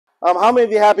How many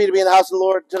of you are happy to be in the house of the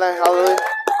Lord tonight? Hallelujah.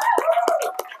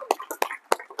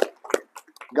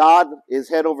 God is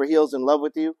head over heels in love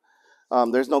with you.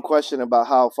 There's no question about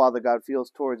how Father God feels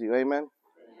towards you. Amen.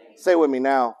 Say with me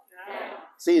now.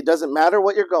 See, it doesn't matter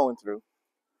what you're going through.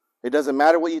 It doesn't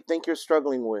matter what you think you're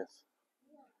struggling with.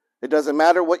 It doesn't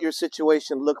matter what your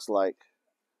situation looks like.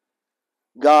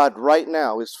 God right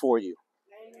now is for you.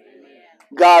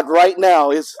 God right now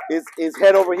is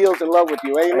head over heels in love with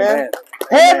you. Amen. Amen.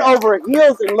 Head over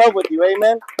heels in love with you.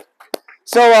 Amen.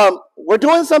 So we're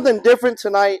doing something different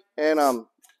tonight, and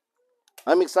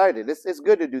I'm excited. It's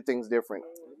good to do things different.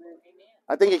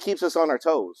 I think it keeps us on our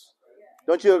toes.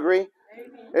 Don't you agree?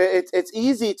 It's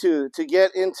easy to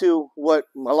get into what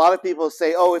a lot of people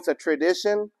say, oh, it's a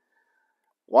tradition.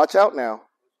 Watch out now.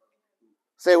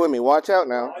 Say it with me, watch out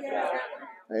now.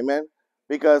 Amen.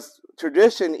 Because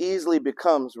tradition easily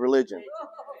becomes religion.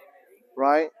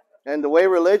 Right? And the way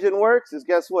religion works is,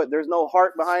 guess what? There's no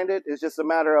heart behind it. It's just a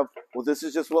matter of, well, this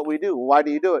is just what we do. Why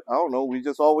do you do it? I don't know. We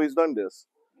just always done this.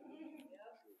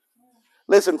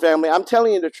 Listen, family, I'm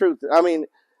telling you the truth. I mean,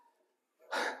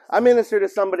 I ministered to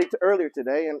somebody earlier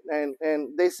today, and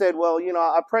they said, well, you know,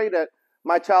 I pray that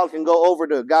my child can go over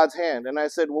to God's hand. And I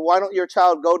said, well, why don't your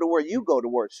child go to where you go to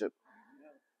worship?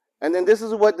 And then this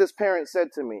is what this parent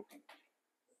said to me.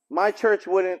 My church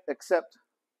wouldn't accept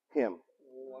him.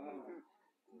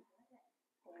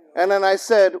 And then I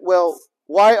said, well,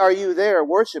 why are you there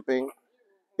worshiping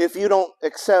if you don't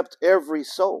accept every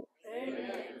soul?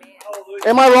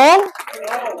 Am I wrong?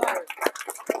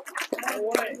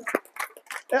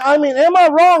 I mean, am I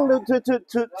wrong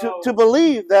to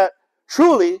believe that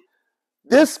truly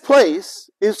this place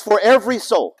is for every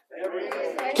soul?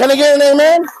 Can I get an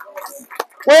amen?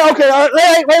 Well, okay,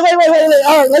 wait.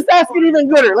 All right, let's ask it even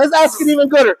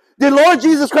gooder. Did Lord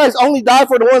Jesus Christ only die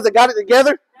for the ones that got it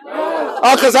together?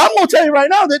 Because I'm going to tell you right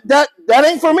now that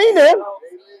ain't for me, man.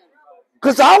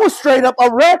 Because I was straight up a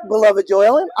wreck, beloved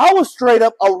Joellen. I was straight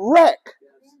up a wreck.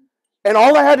 And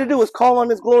all I had to do was call on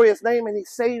his glorious name, and he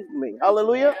saved me.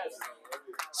 Hallelujah.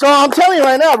 So I'm telling you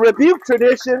right now, rebuke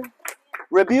tradition,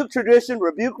 rebuke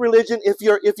religion. If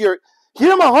you're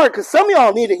hear my heart, because some of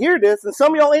y'all need to hear this, and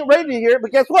some of y'all ain't ready to hear it,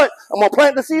 but guess what? I'm going to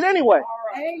plant the seed anyway.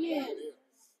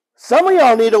 Some of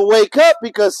y'all need to wake up,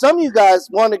 because some of you guys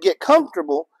want to get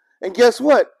comfortable. And guess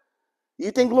what?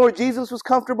 You think Lord Jesus was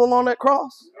comfortable on that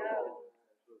cross?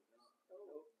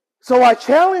 So I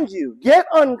challenge you, get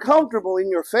uncomfortable in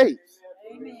your faith.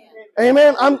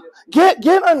 Amen. Get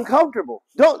uncomfortable.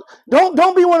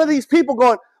 Don't be one of these people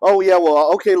going, oh yeah,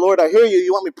 well, okay, Lord, I hear you.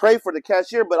 You want me to pray for the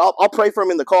cashier, but I'll pray for him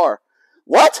in the car.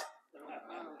 What?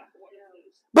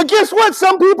 But guess what?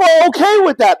 Some people are okay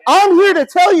with that. I'm here to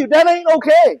tell you that ain't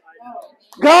okay.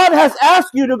 God has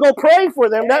asked you to go pray for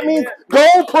them. That means go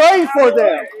pray for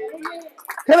them.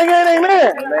 Can I get an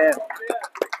amen? Amen.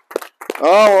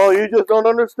 Oh, well, you just don't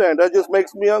understand. That just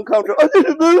makes me uncomfortable.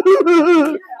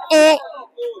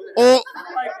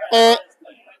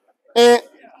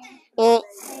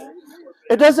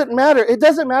 It doesn't matter. It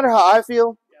doesn't matter how I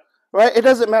feel, right? It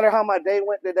doesn't matter how my day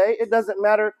went today. It doesn't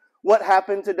matter what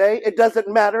happened today. It doesn't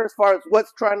matter as far as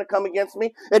what's trying to come against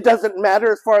me. It doesn't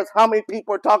matter as far as how many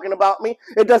people are talking about me.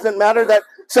 It doesn't matter that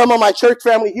some of my church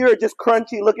family here are just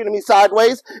crunchy looking at me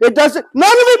sideways. It doesn't,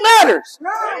 none of it matters.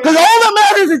 Because all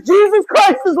that matters is Jesus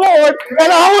Christ is Lord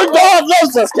and our God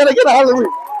loves us. Can I get a hallelujah?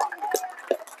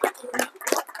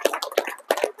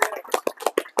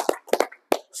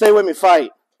 Say with me,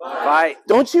 fight. Fight.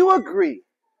 Don't you agree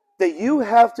that you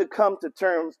have to come to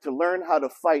terms to learn how to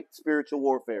fight spiritual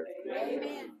warfare?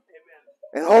 Amen.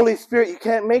 And Holy Spirit, you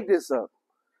can't make this up.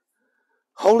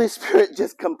 Holy Spirit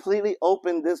just completely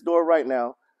opened this door right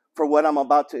now for what I'm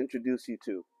about to introduce you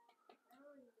to.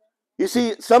 You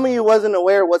see, some of you wasn't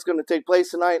aware of what's going to take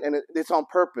place tonight, and it's on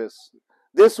purpose.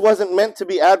 This wasn't meant to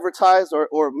be advertised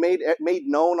or made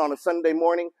known on a Sunday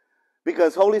morning,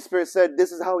 because Holy Spirit said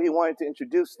this is how he wanted to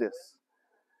introduce this.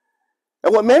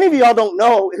 And what many of y'all don't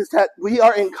know is that we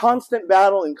are in constant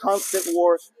battle, in constant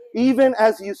war, even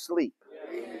as you sleep.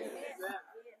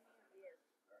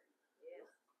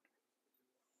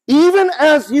 Even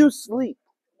as you sleep.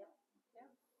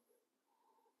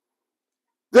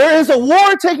 There is a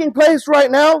war taking place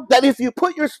right now that if you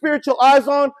put your spiritual eyes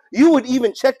on, you would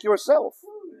even check yourself.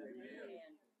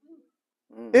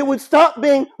 It would stop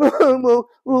being, well,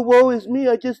 woe is me.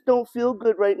 I just don't feel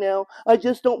good right now. I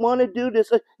just don't want to do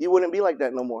this. You wouldn't be like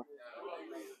that no more.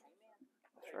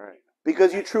 That's right.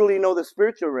 Because you truly know the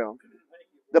spiritual realm.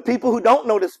 The people who don't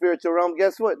know the spiritual realm,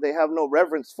 guess what? They have no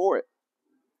reverence for it.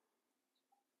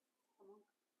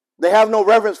 They have no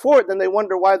reverence for it, then they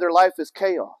wonder why their life is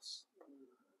chaos.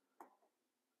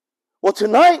 Well,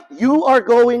 tonight you are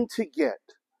going to get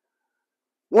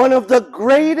one of the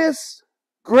greatest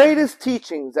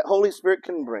teachings that Holy Spirit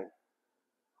can bring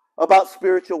about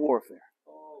spiritual warfare.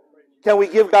 Can we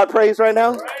give God praise right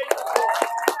now?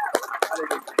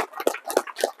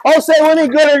 Oh, say when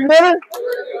it gooder and gooder.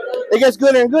 It gets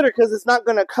gooder and gooder because it's not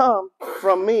going to come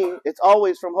from me. It's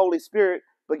always from Holy Spirit.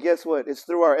 But guess what? It's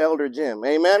through our Elder Jim.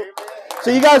 Amen? So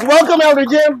you guys welcome Elder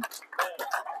Jim.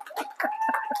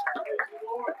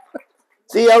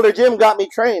 See, Elder Jim got me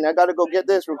trained. I got to go get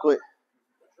this real quick.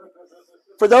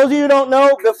 For those of you who don't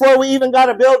know, before we even got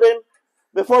a building,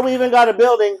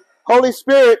 Holy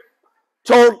Spirit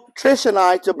told Trish and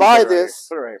I to buy this.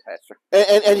 Put it right here, Pastor.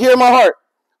 And hear my heart.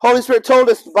 Holy Spirit told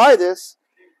us to buy this.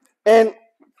 And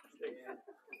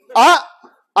I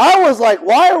was like,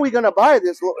 why are we going to buy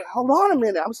this? Hold on a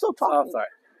minute. I'm still talking. Oh, sorry.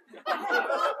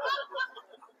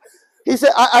 He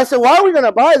said, I said, why are we going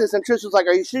to buy this? And Trish was like,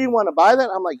 are you sure you want to buy that?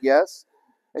 I'm like, yes.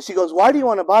 And she goes, why do you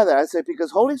want to buy that? I said,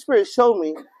 because Holy Spirit showed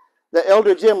me that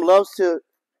Elder Jim loves to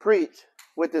preach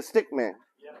with the stick man.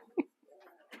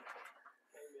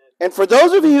 And for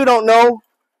those of you who don't know,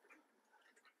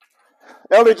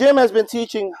 Elder Jim has been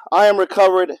teaching I Am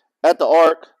Recovered at the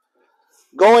Ark.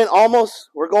 We're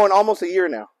going almost a year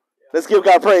now. Let's give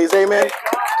God praise, amen.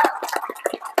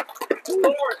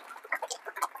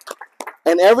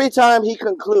 And every time he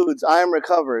concludes I Am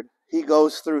Recovered, he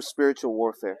goes through spiritual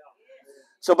warfare.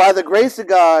 So by the grace of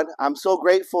God, I'm so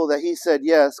grateful that he said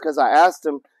yes, because I asked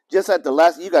him just at the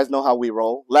last, you guys know how we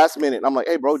roll, last minute. I'm like,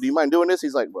 hey, bro, do you mind doing this?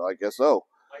 He's like, well, I guess so.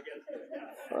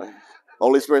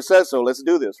 Holy Spirit says so. Let's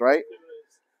do this, right?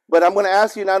 But I'm going to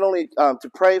ask you not only to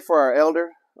pray for our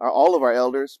elder, all of our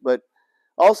elders, but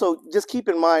also just keep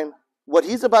in mind what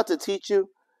he's about to teach you.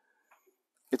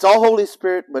 It's all Holy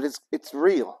Spirit, but it's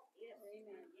real.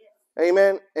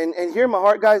 Amen. And hear my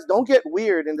heart, guys, don't get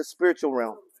weird in the spiritual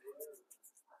realm.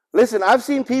 Listen, I've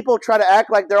seen people try to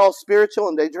act like they're all spiritual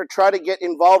and they try to get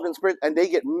involved in spirit and they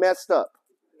get messed up.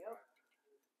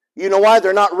 You know why?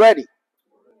 They're not ready.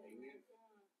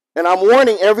 And I'm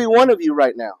warning every one of you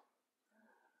right now.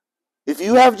 If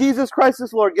you have Jesus Christ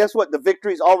as Lord, guess what? The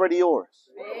victory is already yours.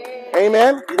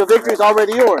 Amen? The victory is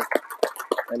already yours.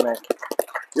 Amen.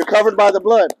 You're covered by the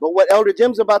blood. But what Elder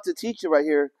Jim's about to teach you right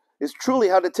here is truly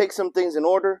how to take some things in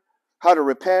order, how to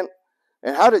repent,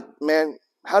 and how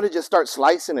to just start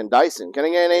slicing and dicing. Can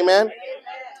I get an amen?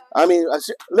 I mean,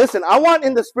 listen, I want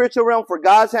in the spiritual realm for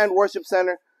God's Hand Worship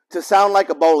Center to sound like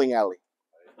a bowling alley.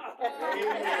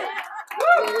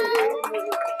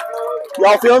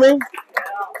 Y'all feel me?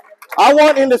 I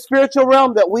want in the spiritual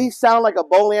realm that we sound like a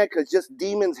bowling alley because just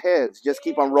demons' heads just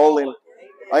keep on rolling.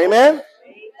 Amen?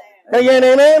 Again,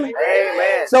 amen?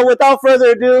 Amen. So without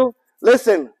further ado,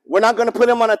 listen, we're not going to put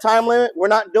him on a time limit. We're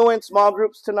not doing small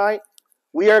groups tonight.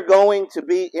 We are going to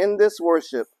be in this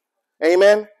worship.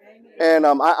 Amen? And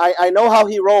I know how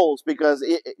he rolls because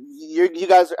you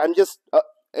guys, I'm just,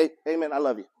 amen, I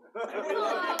love you.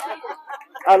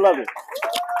 I love you.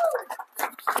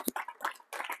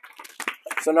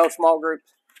 So no small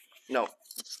groups? No.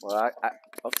 Well,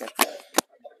 okay.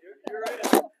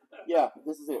 Yeah,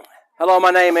 this is it. Hello, my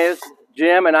name is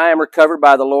Jim, and I am recovered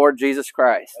by the Lord Jesus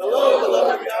Christ.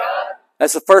 Hello.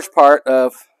 That's the first part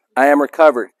of I am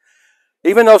recovered.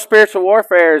 Even though spiritual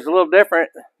warfare is a little different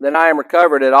than I am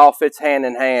recovered, it all fits hand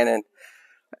in hand. And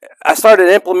I started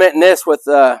implementing this with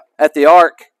at the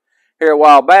Ark here a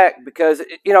while back because,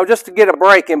 just to get a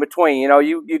break in between.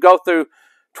 You go through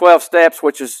 12 steps,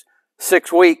 which is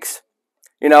 6 weeks.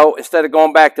 Instead of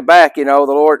going back to back,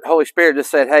 the Holy Spirit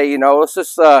just said, hey,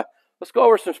 let's go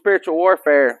over some spiritual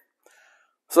warfare.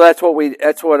 So I had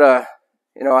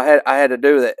to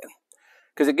do that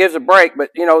because it gives a break. But,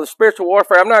 the spiritual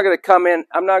warfare, I'm not going to come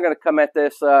at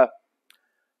this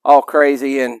all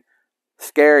crazy and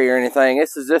scary or anything.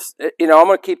 This is just, I'm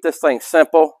going to keep this thing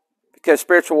simple because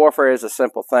spiritual warfare is a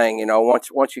simple thing,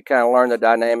 once you kind of learn the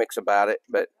dynamics about it.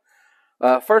 But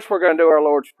first, we're going to do our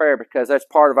Lord's Prayer because that's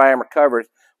part of I Am Recovered.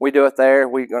 We do it there.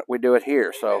 We do it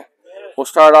here. So we'll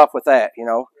start off with that,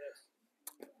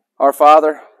 Our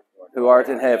Father, who art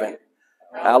in heaven,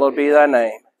 hallowed be thy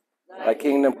name. Thy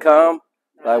kingdom come,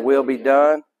 thy will be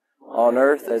done, on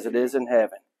earth as it is in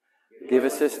heaven. Give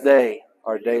us this day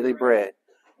our daily bread,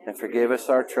 and forgive us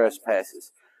our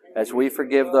trespasses, as we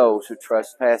forgive those who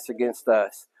trespass against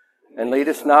us. And lead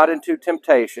us not into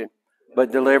temptation,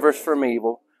 but deliver us from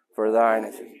evil. For thine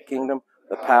is the kingdom,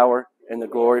 the power, and the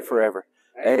glory forever.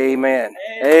 Amen.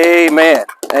 Amen.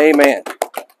 Amen.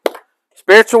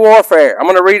 Spiritual warfare. I'm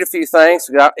going to read a few things.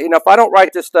 If I don't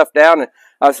write this stuff down, and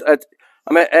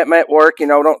I'm at work,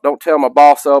 don't tell my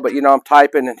boss so, but I'm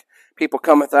typing and people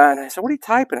come with that and I said, what are you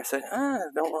typing? I said, I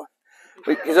don't know.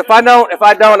 Because if I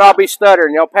don't, I'll be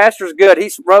stuttering. You know, Pastor's good.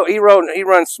 He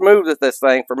runs smooth with this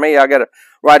thing. For me, I got to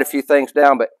write a few things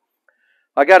down, but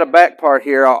I got a back part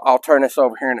here. I'll turn this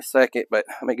over here in a second, but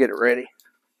let me get it ready.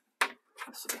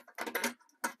 Let's see.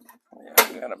 Yeah,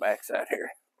 I got a backside here.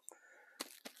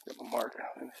 Get my marker.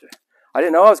 Let me see. I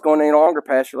didn't know I was going any longer,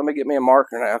 Pastor. Let me get me a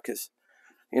marker now, because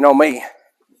you know me,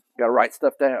 got to write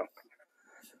stuff down.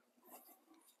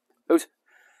 Who's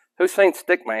seen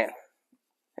Stickman?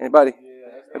 Anybody?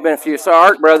 There've been a few. So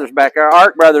Ark Brothers back there.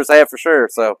 Ark Brothers have for sure.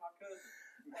 So.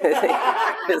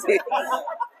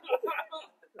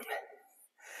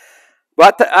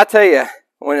 But I tell you,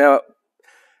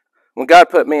 when God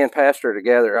put me and Pastor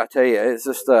together, I tell you, it's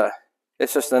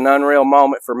just an unreal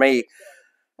moment for me.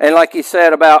 And like you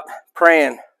said about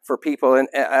praying for people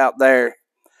out there,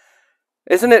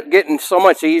 isn't it getting so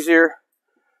much easier,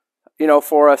 you know,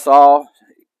 for us all,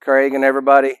 Craig and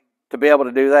everybody, to be able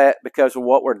to do that because of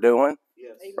what we're doing,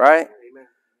 yes. Right? Amen.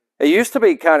 It used to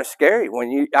be kind of scary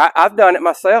when I've done it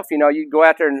myself. You know, you go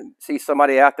out there and see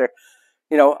somebody out there,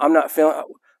 you know, I'm not feeling,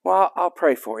 well, I'll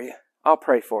pray for you. I'll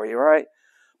pray for you, right?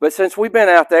 But since we've been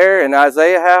out there in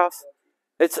Isaiah's house,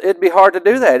 it'd be hard to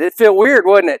do that. It'd feel weird,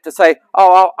 wouldn't it, to say,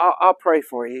 "Oh, I'll pray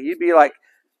for you." You'd be like,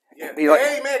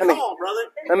 "Hey man, come on, brother.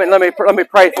 Let me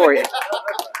pray for you."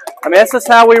 I mean, that's just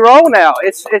how we roll now.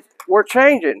 We're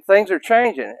changing. Things are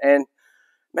changing, and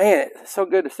man, it's so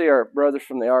good to see our brothers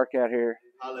from the Ark out here.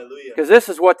 Hallelujah. Because this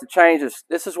is what the changes.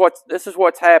 This is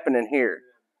what's happening here,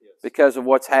 because of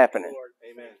what's happening.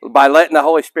 Amen. By letting the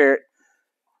Holy Spirit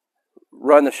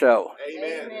run the show.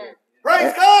 Amen.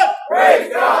 Praise God.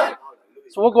 Praise God.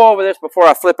 So we'll go over this before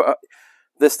I flip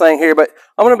this thing here, but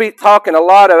I'm going to be talking a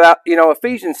lot about, you know,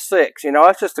 Ephesians 6. You know,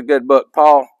 that's just a good book.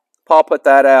 Paul put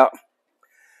that out.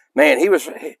 Man, he was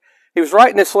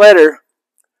writing this letter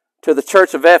to the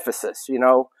church of Ephesus, you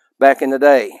know, back in the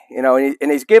day, you know,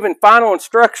 and he's giving final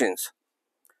instructions,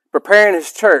 preparing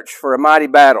his church for a mighty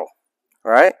battle.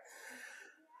 All right?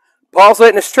 Paul's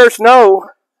letting his church know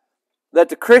that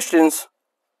the Christians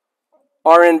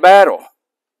are in battle,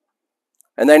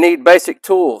 and they need basic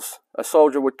tools a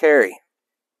soldier would carry.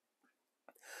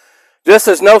 Just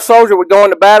as no soldier would go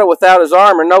into battle without his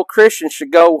armor, no Christian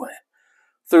should go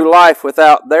through life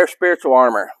without their spiritual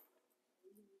armor.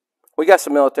 We got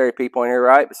some military people in here,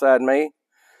 right, beside me?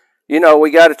 You know,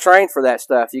 we got to train for that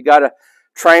stuff. You got to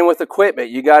train with equipment.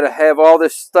 You got to have all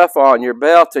this stuff on, your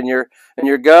belt and your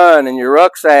gun and your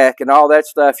rucksack and all that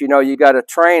stuff. You know, you got to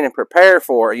train and prepare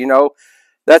for. You know,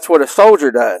 that's what a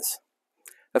soldier does.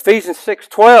 Ephesians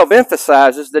 6:12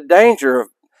 emphasizes the danger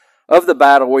of the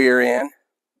battle we are in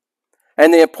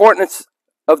and the importance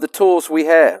of the tools we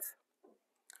have.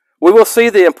 We will see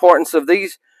the importance of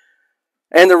these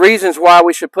and the reasons why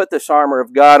we should put this armor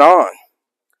of God on.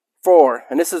 For,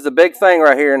 and this is the big thing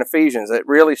right here in Ephesians that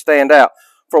really stand out,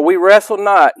 for we wrestle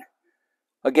not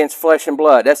against flesh and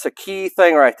blood. That's a key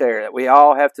thing right there that we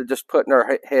all have to just put in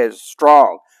our heads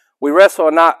strong. We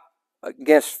wrestle not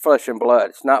against flesh and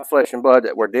blood. It's not flesh and blood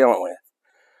that we're dealing with.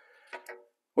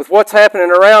 With what's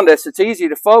happening around us, it's easy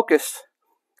to focus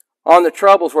on the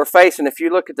troubles we're facing. If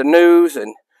you look at the news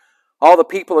and all the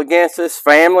people against us,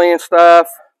 family and stuff,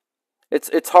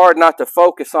 it's hard not to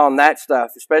focus on that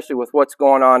stuff, especially with what's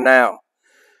going on now.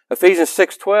 Ephesians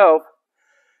 6:12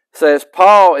 says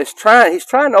Paul is trying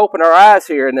to open our eyes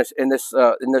here in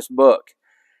this book,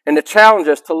 and to challenge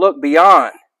us to look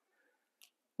beyond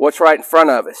what's right in front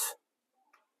of us.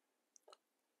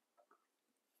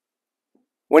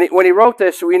 When he wrote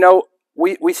this,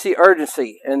 we see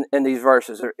urgency in these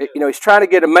verses. You know, he's trying to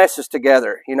get a message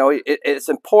together. You know, it's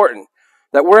important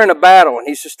that we're in a battle, and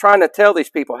he's just trying to tell these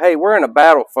people, hey, we're in a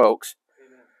battle, folks.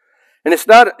 And it's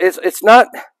not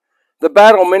the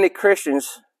battle many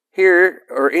Christians here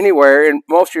or anywhere in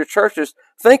most of your churches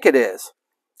think it is.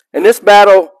 And this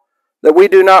battle that we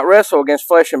do not wrestle against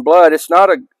flesh and blood, it's not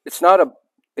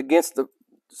against the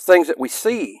things that we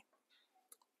see.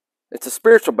 It's a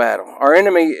spiritual battle. Our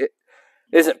enemy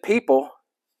isn't people,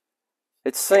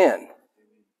 it's sin.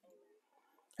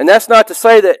 And that's not to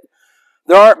say that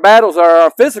there aren't battles that are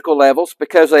on physical levels,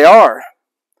 because they are.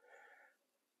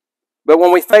 But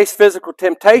when we face physical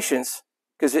temptations,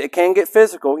 because it can get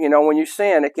physical, you know, when you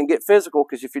sin, it can get physical,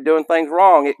 because if you're doing things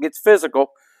wrong, it gets physical.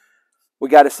 We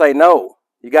got to say no.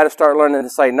 You got to start learning to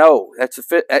say no.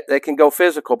 That can go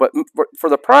physical. But for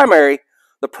the primary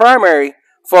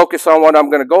focus on what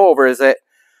I'm going to go over is that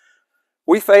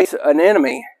we face an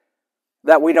enemy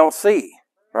that we don't see,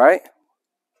 right?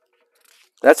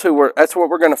 That's what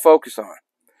we're going to focus on.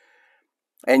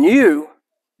 And you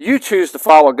choose to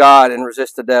follow God and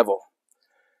resist the devil.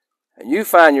 And you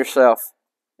find yourself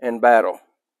in battle.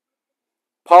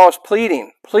 Paul is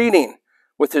pleading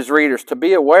with his readers to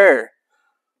be aware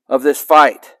of this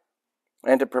fight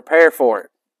and to prepare for it.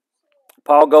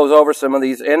 Paul goes over some of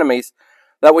these enemies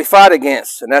that we fight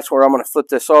against, and that's where I'm going to flip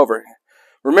this over.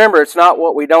 Remember, it's not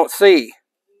what we don't see.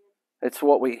 It's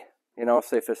what we, let's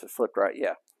see if this is flipped right.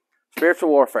 Yeah. Spiritual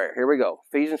warfare. Here we go.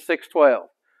 Ephesians 6:12.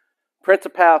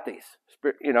 Principalities.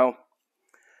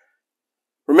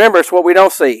 Remember, it's what we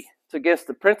don't see. It's against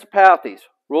the principalities,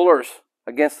 rulers,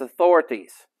 against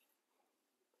authorities,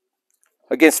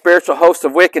 against spiritual hosts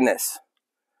of wickedness.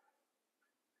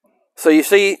 So you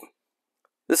see,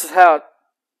 this is how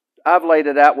I've laid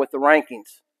it out with the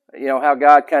rankings. How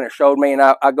God kind of showed me, and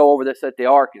I go over this at the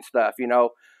Ark and stuff,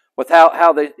 with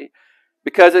how they,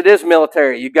 because it is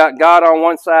military. You got God on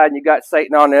one side and you got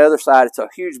Satan on the other side. It's a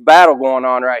huge battle going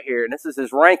on right here, and this is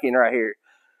his ranking right here.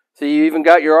 So you even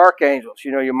got your archangels,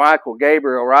 your Michael,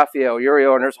 Gabriel, Raphael,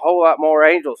 Uriel, and there's a whole lot more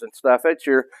angels and stuff. It's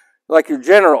your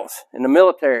generals in the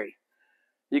military.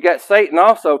 You got Satan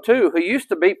also too, who used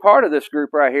to be part of this group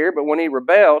right here, but when he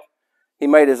rebelled, he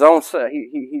made his own.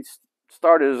 He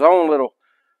started his own little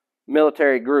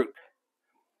military group,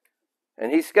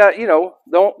 and he's got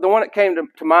the one that came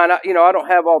to mind. I don't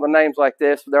have all the names like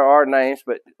this. There are names,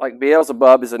 but like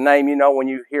Beelzebub is a name. When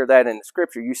you hear that in the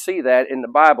scripture, you see that in the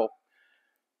Bible.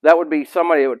 That would be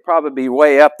somebody that would probably be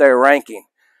way up there ranking,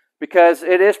 because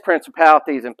it is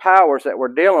principalities and powers that we're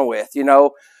dealing with.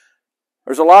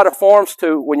 There's a lot of forms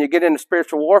to when you get into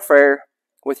spiritual warfare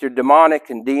with your demonic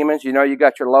and demons. You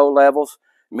got your low levels,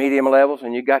 medium levels,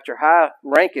 and you got your high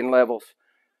ranking levels,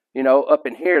 up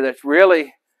in here that's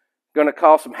really going to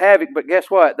cause some havoc. But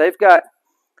guess what?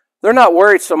 They're not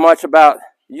worried so much about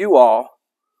you all,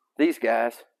 these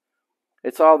guys.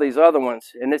 It's all these other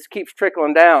ones, and this keeps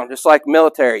trickling down, just like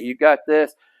military. You got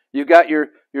this, you got your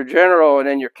general, and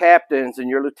then your captains and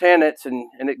your lieutenants, and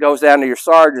it goes down to your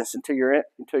sergeants and to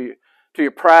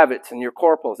your privates and your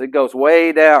corporals. It goes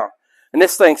way down, and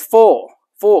this thing's full,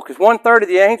 because 1/3 of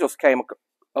the angels came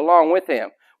along with him.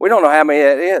 We don't know how many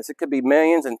it is. It could be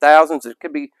millions and thousands. It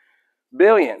could be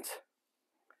billions,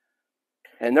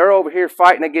 and they're over here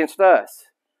fighting against us.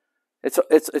 It's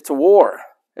a war.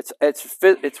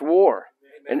 It's war,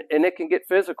 and it can get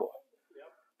physical.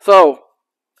 So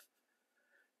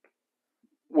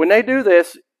when they do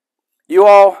this,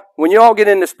 when you all get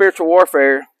into spiritual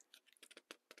warfare,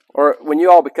 or when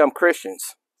you all become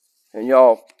Christians and you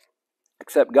all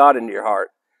accept God into your heart,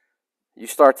 you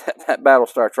start that battle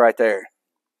starts right there.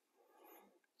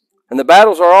 And the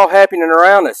battles are all happening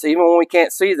around us. Even when we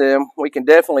can't see them, we can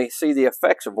definitely see the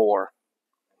effects of war.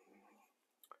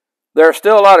 There are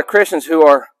still a lot of Christians who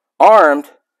are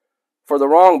armed for the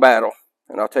wrong battle,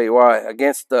 and I'll tell you why.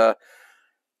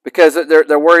 Because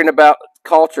they're worrying about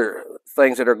culture,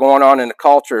 things that are going on in the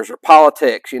cultures, or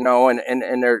politics, and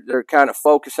they're kind of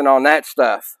focusing on that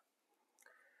stuff.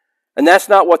 And that's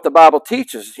not what the Bible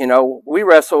teaches. We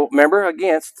wrestle, remember,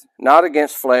 not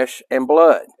against flesh and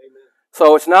blood. Amen.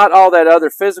 So it's not all that other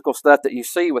physical stuff that you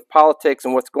see with politics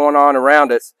and what's going on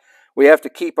around us. We have to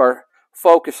keep our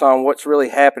focus on what's really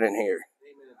happening here.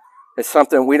 Amen. It's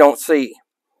something we don't see.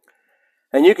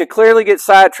 And you can clearly get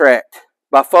sidetracked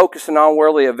by focusing on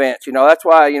worldly events. That's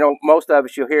why, most of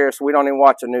us, you'll hear us, we don't even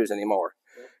watch the news anymore.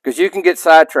 Because you can get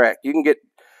sidetracked. You can get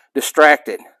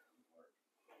distracted.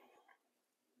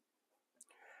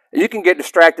 You can get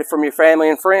distracted from your family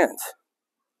and friends.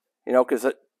 Because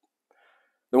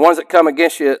the ones that come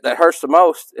against you that hurts the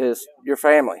most is your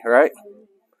family, right?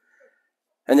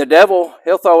 And the devil,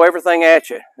 he'll throw everything at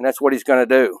you, and that's what he's going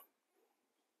to do.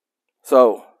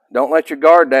 So don't let your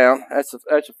guard down. That's a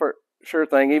sure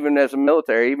thing. Even as a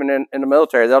military, even in the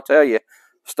military, they'll tell you,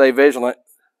 stay vigilant,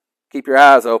 keep your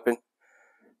eyes open,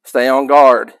 stay on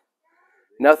guard.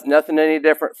 Nothing any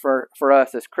different for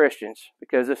us as Christians,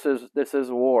 because this is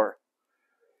a war,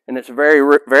 and it's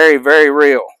very, very, very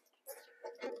real.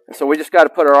 And so we just got to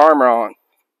put our armor on.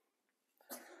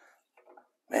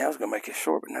 Man, I was gonna make it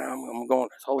short, but now I'm going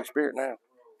to the Holy Spirit now.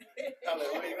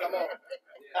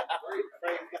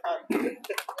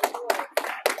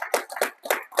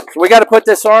 So we got to put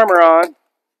this armor on.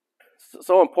 It's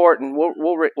so important.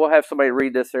 We'll have somebody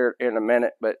read this here in a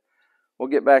minute, but we'll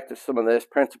get back to some of this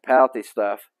principality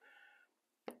stuff.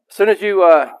 As soon as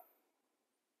you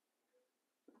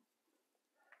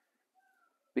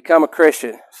become a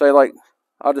Christian, say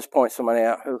I'll just point somebody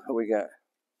out. Who we got?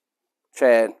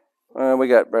 Chad. We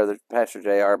got Brother Pastor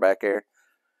JR back there.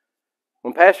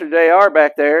 When Pastor JR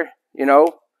back there,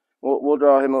 we'll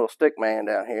draw him a little stick man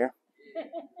down here.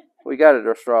 We got to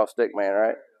draw a stick man,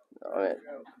 right?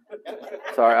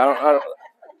 Sorry, I don't.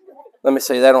 Let me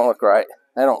see. That don't look right.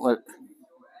 That don't look.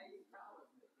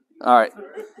 All right.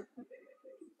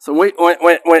 So when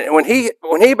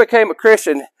he became a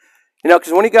Christian,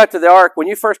 because when he got to the ark, when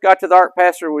you first got to the ark,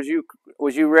 Pastor, was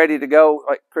you ready to go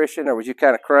like Christian, or was you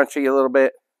kind of crunchy a little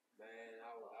bit?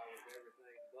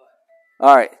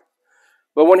 All right.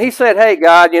 But when he said, "Hey,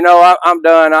 God, I'm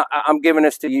done. I'm giving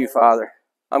this to you, Father.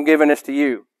 I'm giving this to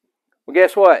you." Well,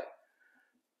 guess what?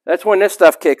 That's when this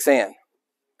stuff kicks in.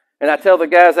 And I tell the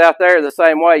guys out there the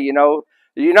same way.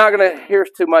 You're not going to hear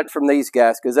too much from these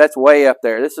guys because that's way up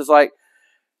there. This is like,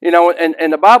 and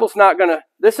the Bible's not going to,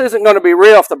 this isn't going to be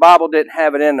real if the Bible didn't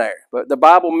have it in there. But the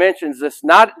Bible mentions this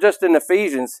not just in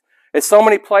Ephesians. It's so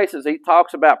many places he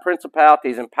talks about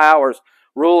principalities and powers,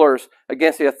 rulers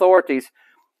against the authorities.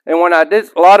 And when I did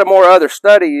a lot of more other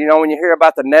study, when you hear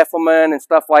about the Nephilim and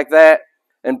stuff like that,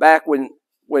 and back when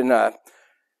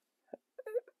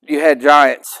you had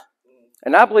giants,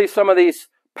 and I believe some of these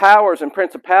powers and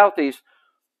principalities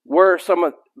were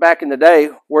back in the day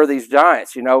were these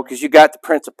giants, because you got the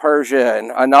Prince of Persia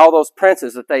and all those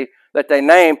princes that they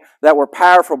named that were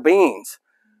powerful beings,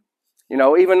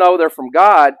 even though they're from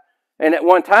God. And at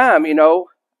one time,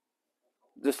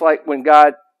 just like when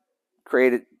God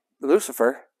created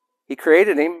Lucifer, he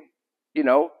created him,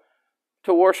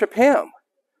 to worship him.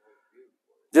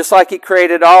 Just like he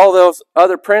created all those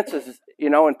other princes,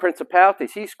 and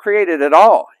principalities. He's created it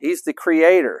all. He's the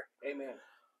creator. Amen.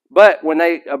 But when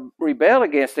they rebel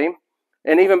against him,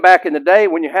 and even back in the day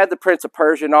when you had the Prince of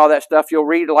Persia and all that stuff, you'll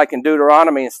read like in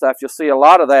Deuteronomy and stuff, you'll see a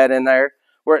lot of that in there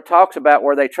where it talks about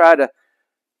where they try to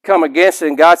come against it,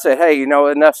 and God said, "Hey,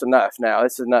 enough's enough now.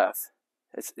 It's enough.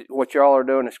 What y'all are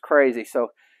doing is crazy."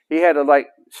 So he had to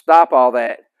stop all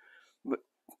that.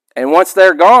 And once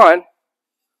they're gone,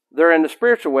 they're in the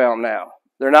spiritual realm now.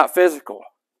 They're not physical.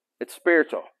 It's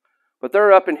spiritual. But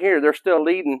they're up in here. They're still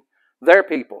leading their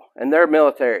people and their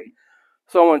military.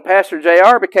 So when Pastor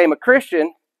JR became a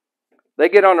Christian, they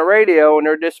get on the radio and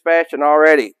they're dispatching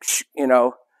already.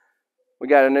 We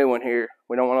got a new one here.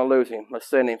 We don't want to lose him. Let's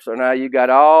send him. So now you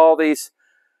got all these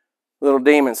little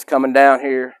demons coming down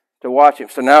here to watch him.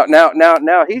 So now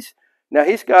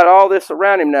he's got all this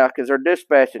around him now because they're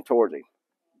dispatching towards him.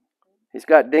 He's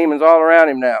got demons all around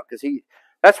him now because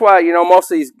that's why,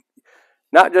 most of these,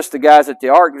 not just the guys at the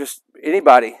ark, just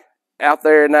anybody out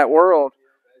there in that world,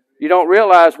 you don't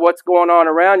realize what's going on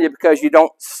around you because you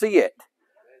don't see it.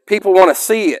 People want to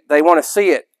see it. They want to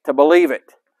see it to believe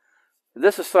it.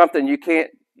 This is something you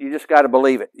just got to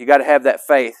believe it. You got to have that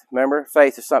faith. Remember,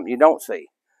 faith is something you don't see,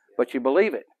 but you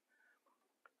believe it.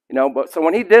 But so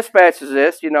when he dispatches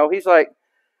this, he's like,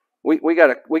 we got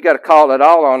to call it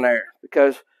all on there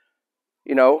because,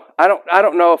 I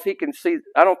don't know if he can see.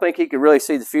 I don't think he can really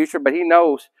see the future, but he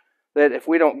knows that if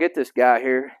we don't get this guy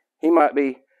here, he might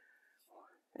be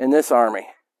in this army.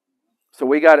 So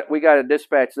we got to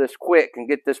dispatch this quick and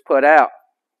get this put out.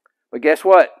 But guess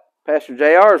what? Pastor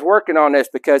JR is working on this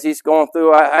because he's going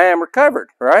through IAMRECOVERED,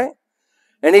 right?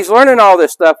 And he's learning all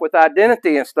this stuff with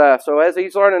identity and stuff. So as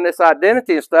he's learning this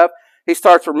identity and stuff, he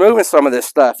starts removing some of this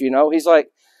stuff. He's like,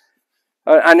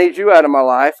 I need you out of my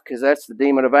life because that's the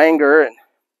demon of anger and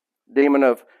demon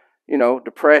of,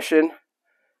 depression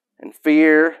and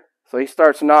fear. So he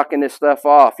starts knocking this stuff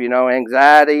off,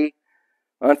 anxiety,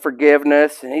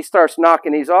 unforgiveness, and he starts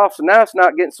knocking these off. So now it's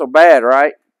not getting so bad,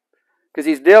 right? Because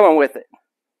he's dealing with it.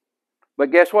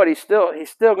 But guess what? He's still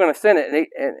going to send it,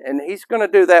 and he's going to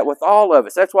do that with all of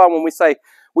us. That's why when we say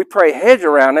we pray hedge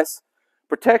around us,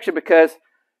 protection, because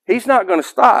he's not going to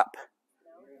stop.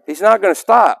 He's not going to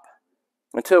stop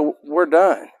until we're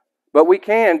done. But we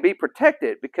can be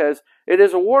protected because it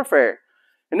is a warfare.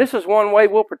 And this is one way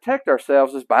we'll protect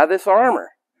ourselves is by this armor.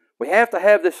 We have to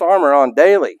have this armor on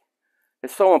daily.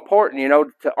 It's so important,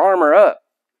 to armor up.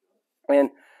 And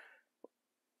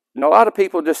a lot of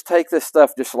people just take this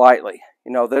stuff just lightly.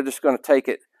 They're just going to take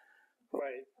it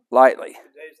lightly.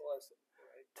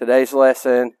 Today's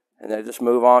lesson, and they just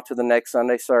move on to the next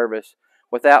Sunday service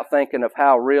without thinking of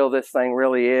how real this thing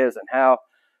really is and how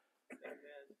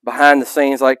behind the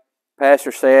scenes, like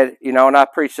Pastor said, and I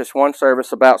preached this one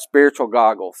service about spiritual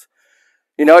goggles.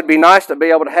 It'd be nice to be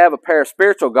able to have a pair of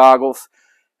spiritual goggles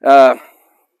that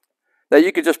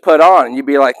you could just put on, and you'd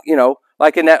be like,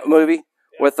 like in that movie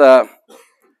with that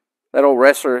old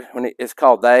wrestler, when it's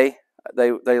called They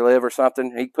Live or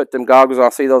something. He put them goggles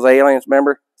on, see those aliens,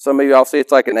 remember? Some of you all see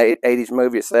it's like an 80s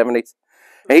movie, a 70s.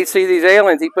 And he'd see these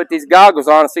aliens, he put these goggles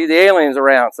on and see the aliens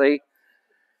around, see?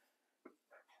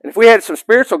 And if we had some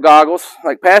spiritual goggles,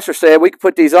 like Pastor said, we could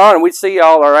put these on and we'd see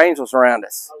all our angels around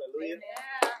us.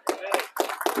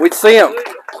 We'd see them.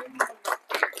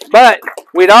 But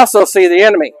we'd also see the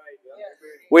enemy.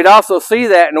 We'd also see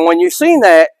that, and when you've seen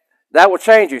that, that will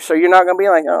change you. So you're not going to be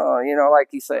like, oh, like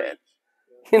he said.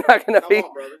 You're not going to be.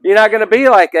 You're not going to be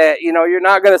like that. You know, you're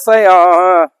not going to say,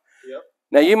 Yep.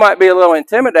 Now you might be a little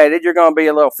intimidated. You're going to be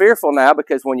a little fearful now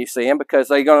because when you see them, because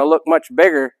they're going to look much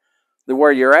bigger than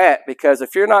where you're at. Because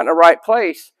if you're not in the right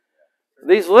place,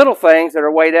 these little things that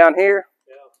are way down here,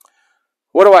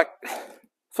 what do I?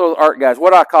 So art guys,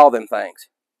 what do I call them things?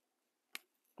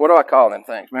 What do I call them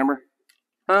things? Remember?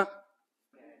 Huh?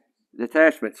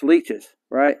 Detachments, leeches,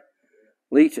 right?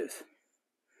 Leeches.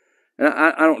 And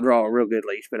I don't draw a real good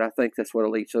leech, but I think that's what a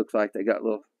leech looks like. They got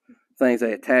little things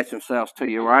they attach themselves to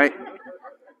you, right?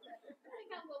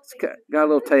 It's got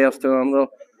little tails to them,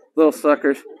 little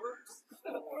suckers.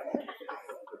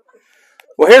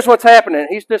 Well, here's what's happening.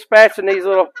 He's dispatching these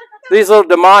little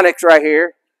demonics right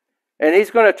here, and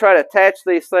he's going to try to attach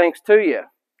these things to you.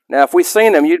 Now, if we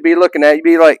seen them, you'd be looking at it, you'd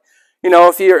be like, you know,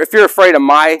 if you're afraid of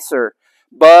mice or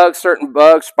bugs, certain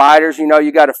bugs, spiders, you know,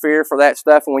 you got a fear for that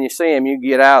stuff, and when you see them, you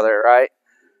get out of there, right?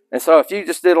 And so if you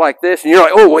just did like this, and you're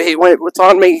like, oh, wait, what's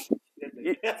on me?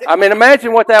 I mean,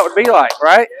 imagine what that would be like,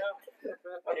 right?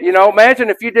 You know, imagine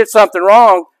if you did something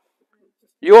wrong,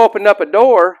 you opened up a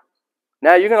door,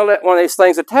 now you're going to let one of these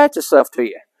things attach itself to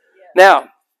you. Now,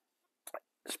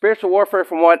 spiritual warfare,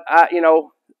 from what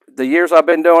the years I've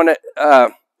been doing it,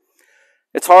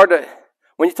 it's hard to,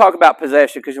 when you talk about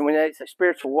possession, because when they say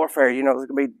spiritual warfare, you know, there's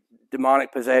going to be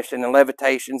demonic possession and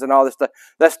levitations and all this stuff.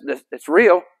 It's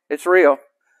real. It's real.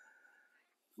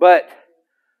 But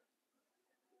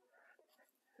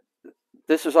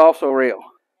this is also real.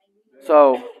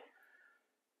 So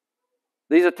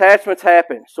these attachments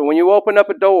happen. So when you open up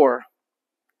a door,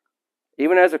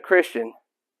 even as a Christian,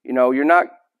 you know, you're not,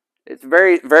 it's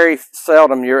very, very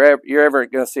seldom you're ever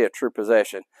going to see a true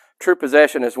possession. True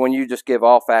possession is when you just give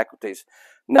all faculties,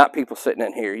 not people sitting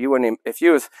in here. You wouldn't even, if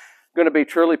you was going to be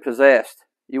truly possessed,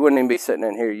 you wouldn't even be sitting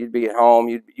in here. You'd be at home.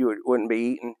 You wouldn't be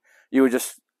eating.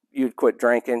 You'd quit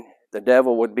drinking. The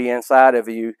devil would be inside of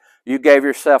you. You gave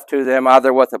yourself to them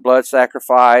either with a blood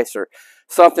sacrifice or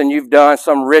something you've done,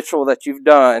 some ritual that you've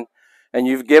done, and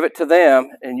you've give it to them,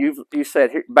 and you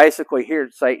said, basically, here,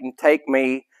 Satan, take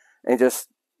me, and just,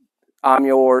 I'm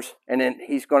yours, and then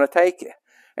he's going to take you.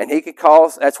 And he could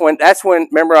cause, that's when,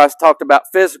 remember I talked about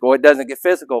physical. It doesn't get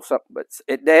physical, but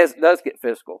it does get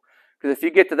physical. Because if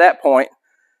you get to that point,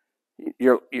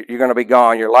 you're going to be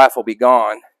gone. Your life will be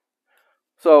gone.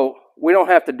 So we don't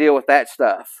have to deal with that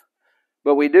stuff.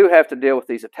 But we do have to deal with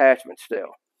these attachments still.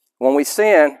 When we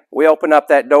sin, we open up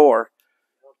that door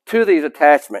to these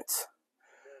attachments.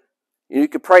 You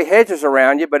could pray hedges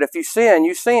around you, but if you sin,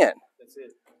 you sin.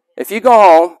 If you go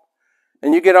home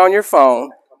and you get on your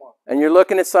phone and you're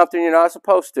looking at something you're not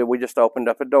supposed to, we just opened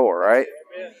up a door, right?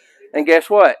 And guess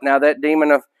what? Now that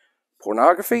demon of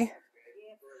pornography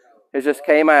has just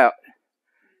came out.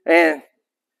 And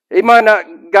he might not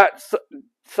got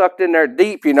sucked in there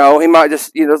deep, you know. He might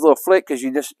just, you know, this little flick because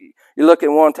you look at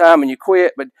one time and you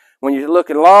quit. But when you're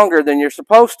looking longer than you're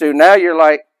supposed to, now you're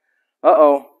like,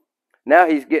 uh-oh. Now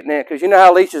he's getting in. Because you know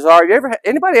how leeches are.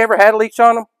 Anybody ever had a leech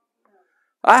on them?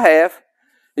 I have.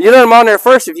 You let them on there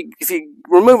first. If you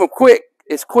remove them quick,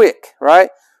 it's quick, right?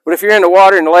 But if you're in the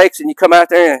water in the lakes and you come out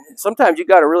there, and sometimes you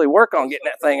got to really work on getting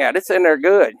that thing out. It's in there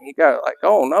good. You got to like,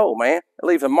 oh no, man. It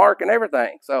leaves a mark and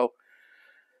everything. So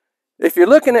if you're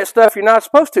looking at stuff you're not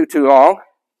supposed to too long,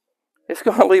 it's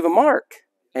going to leave a mark.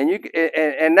 And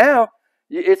now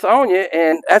it's on you.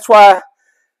 And that's why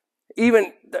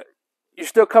even you're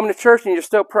still coming to church and you're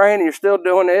still praying and you're still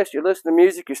doing this. You're listening to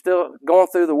music. You're still going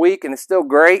through the week and it's still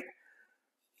great.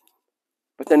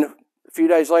 But then a few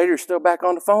days later, you're still back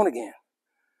on the phone again.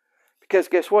 Because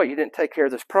guess what? You didn't take care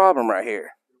of this problem right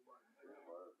here.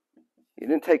 You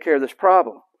didn't take care of this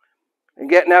problem.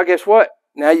 And now guess what?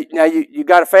 Now you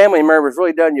got a family member who's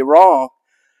really done you wrong.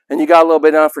 And you got a little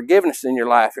bit of unforgiveness in your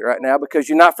life right now because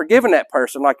you're not forgiving that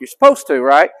person like you're supposed to,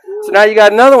 right? So now you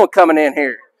got another one coming in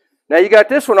here. Now you got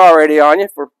this one already on you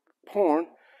for porn.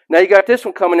 Now you got this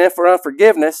one coming in for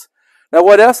unforgiveness. Now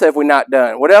what else have we not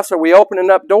done? What else are we opening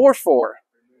up doors for?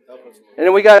 And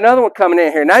then we got another one coming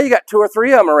in here. Now you got 2 or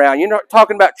 3 of them around. You're not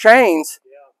talking about chains.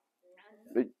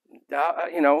 But,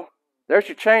 you know, there's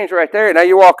your chains right there. Now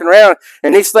you're walking around,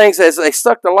 and these things, as they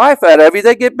suck the life out of you,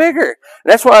 they get bigger.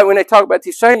 And that's why when they talk about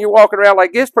these chains, you're walking around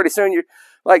like this. Pretty soon you're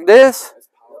like this.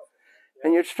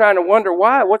 And you're just trying to wonder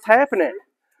why. What's happening?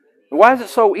 Why is it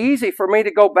so easy for me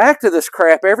to go back to this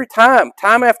crap every time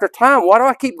after time? Why do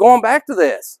I keep going back to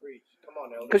this?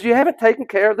 Because you haven't taken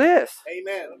care of this.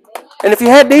 Amen. And if you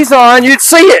had these on, you'd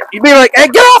see it. You'd be like, hey,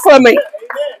 get off of me.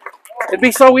 It'd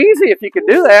be so easy if you could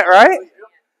do that, right?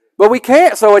 But we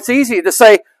can't, so it's easy to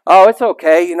say, oh, it's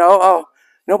okay, you know, oh,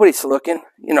 nobody's looking,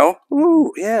 you know.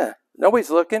 Ooh, yeah, nobody's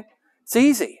looking. It's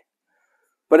easy.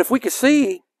 But if we could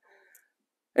see,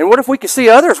 and what if we could see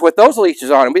others with those leeches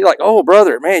on and be like, oh,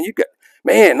 brother, man,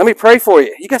 let me pray for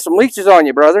you. You got some leeches on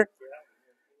you, brother.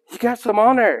 You got some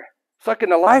on there, sucking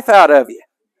the life out of you.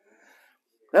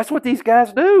 That's what these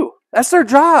guys do. That's their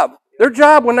job. Their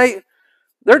job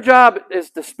is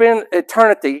to spend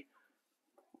eternity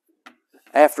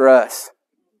after us.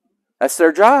 That's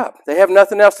their job. They have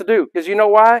nothing else to do. Because you know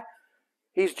why?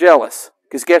 He's jealous.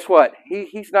 Because guess what?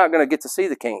 He's not going to get to see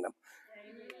the kingdom.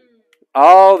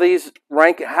 All these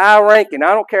high ranking,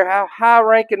 I don't care how high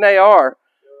ranking they are,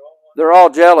 they're all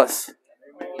jealous.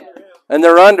 And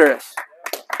they're under us.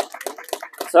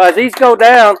 So as these go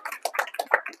down,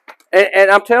 and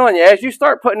I'm telling you, as you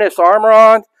start putting this armor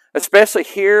on, especially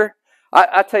here,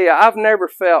 I tell you, I've never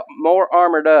felt more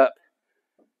armored up.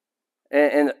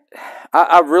 And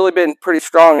I've really been pretty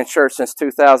strong in church since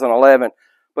 2011.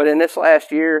 But in this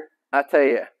last year, I tell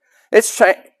you, it's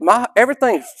changed.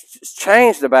 Everything's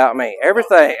changed about me.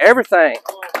 Everything.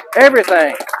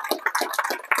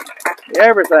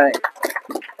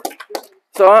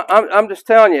 So I'm just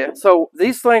telling you. So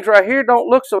these things right here don't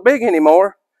look so big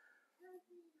anymore,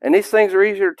 and these things are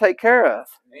easier to take care of.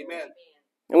 Amen.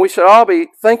 And we should all be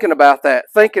thinking about that.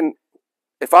 Thinking,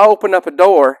 if I open up a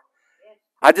door,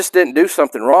 I just didn't do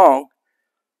something wrong.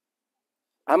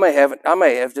 I may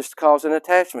have just caused an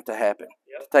attachment to happen,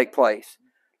 to take place.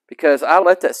 Because I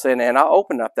let that sin in, I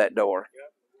opened up that door.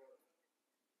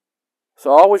 So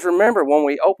always remember, when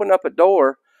we open up a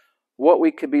door, what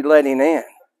we could be letting in.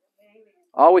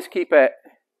 Always keep that,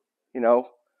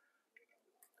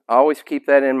 always keep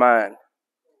that in mind.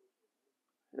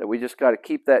 That we just got to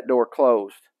keep that door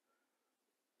closed.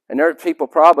 And there are people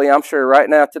probably, I'm sure right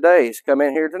now today, has come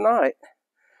in here tonight.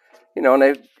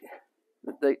 And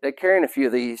they're carrying a few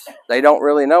of these. They don't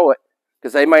really know it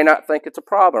because they may not think it's a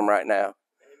problem right now.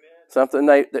 Something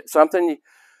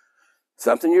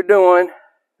you're doing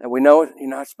that we know you're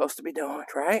not supposed to be doing,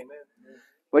 right?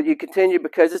 But you continue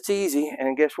because it's easy,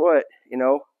 and guess what?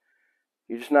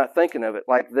 You're just not thinking of it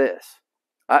like this.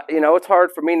 It's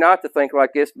hard for me not to think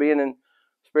like this, being in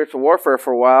spiritual warfare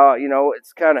for a while.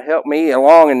 It's kind of helped me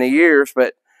along in the years,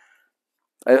 but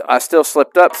I still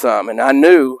slipped up some, and I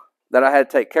knew that I had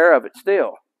to take care of it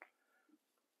still.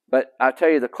 But I tell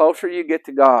you, the closer you get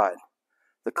to God,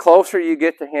 the closer you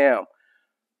get to Him,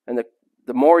 and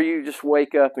the more you just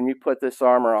wake up and you put this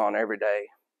armor on every day,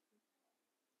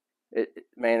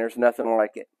 man, there's nothing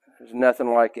like it. There's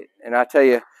nothing like it. And I tell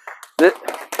you,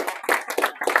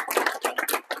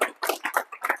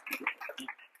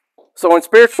 so in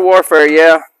spiritual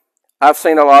warfare, I've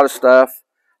seen a lot of stuff.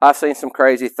 I've seen some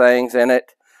crazy things in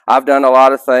it. I've done a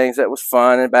lot of things that was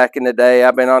fun. And back in the day,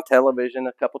 I've been on television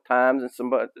a couple times and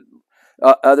some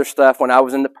other stuff when I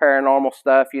was in the paranormal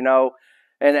stuff,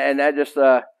 and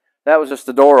that was just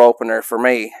the door opener for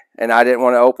me. And I didn't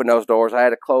want to open those doors. I had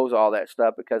to close all that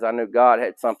stuff because I knew God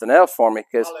had something else for me.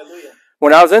 Because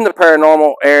when I was in the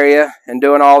paranormal area and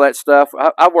doing all that stuff,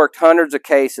 I worked hundreds of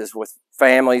cases with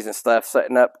families and stuff,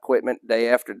 setting up equipment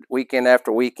weekend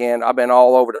after weekend. I've been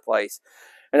all over the place.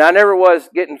 And I never was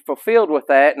getting fulfilled with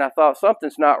that. And I thought,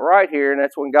 something's not right here. And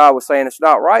that's when God was saying it's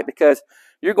not right, because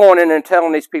you're going in and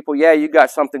telling these people, yeah, you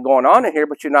got something going on in here,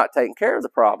 but you're not taking care of the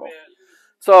problem.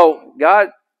 So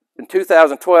God, in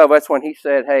 2012, that's when He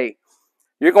said, hey,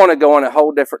 you're going to go in a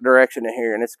whole different direction in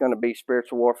here, and it's going to be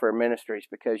Spiritual Warfare Ministries,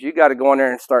 because you got to go in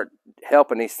there and start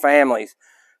helping these families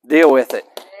deal with it.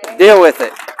 Deal with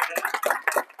it.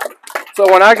 So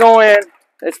when I go in,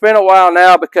 it's been a while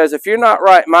now, because if you're not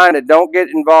right-minded, don't get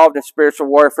involved in spiritual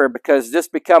warfare, because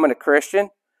just becoming a Christian,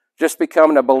 just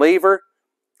becoming a believer,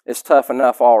 is tough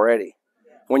enough already.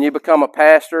 When you become a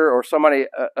pastor or somebody,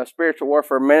 a spiritual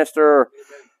warfare minister, or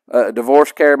a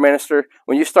divorce care minister,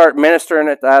 when you start ministering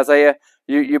it to Isaiah,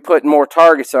 you put more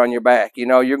targets on your back. You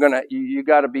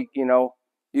got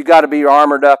to be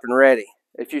armored up and ready.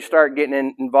 If you start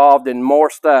getting involved in more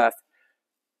stuff,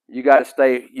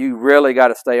 you really got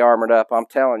to stay armored up. I'm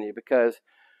telling you, because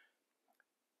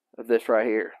of this right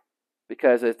here.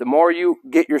 Because the more you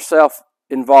get yourself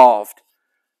involved,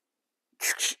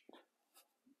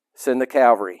 send the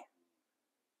cavalry.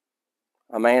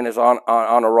 A man is on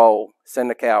a roll. Send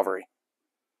the cavalry.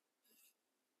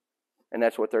 And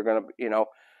that's what they're going to,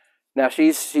 Now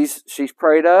she's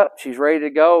prayed up. She's ready to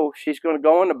go. She's going to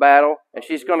go into battle, and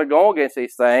she's going to go against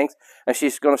these things, and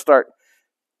she's going to start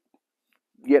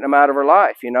getting them out of her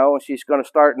life, and she's going to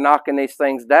start knocking these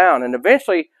things down. And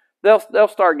eventually they'll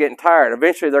start getting tired.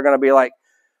 Eventually they're going to be like,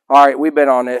 all right, we've been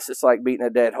on this. It's like beating a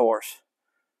dead horse.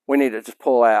 We need to just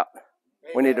pull out.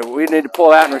 We need to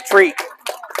pull out and retreat.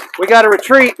 We got to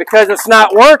retreat because it's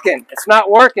not working. It's not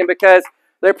working because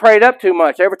They're prayed up too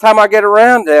much. Every time I get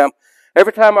around them,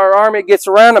 every time our army gets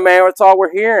around them, man, it's all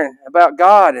we're hearing about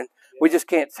God, and we just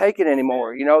can't take it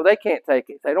anymore. They can't take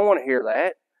it. They don't want to hear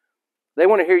that. They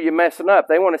want to hear you messing up.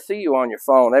 They want to see you on your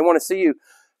phone. They want to see you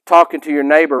talking to your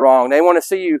neighbor wrong. They want to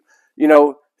see you,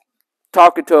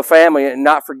 talking to a family and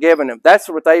not forgiving them. That's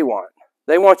what they want.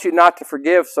 They want you not to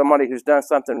forgive somebody who's done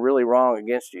something really wrong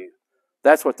against you.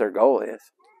 That's what their goal is.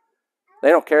 They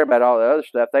don't care about all the other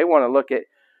stuff. They want to look at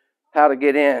how to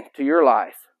get into your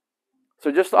life.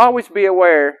 So just always be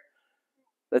aware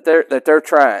that they're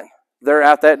trying. They're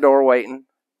out that door waiting,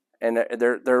 and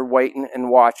they're waiting and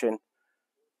watching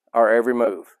our every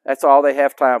move. That's all they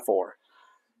have time for.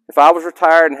 If I was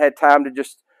retired and had time to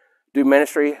just do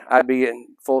ministry, I'd be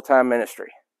in full-time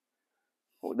ministry.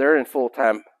 They're in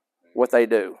full-time what they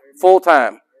do.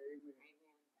 Full-time.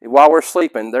 While we're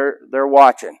sleeping, they're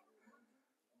watching.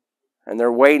 And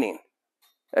they're waiting.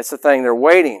 That's the thing. They're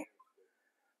waiting.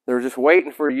 They're just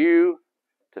waiting for you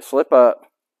to slip up.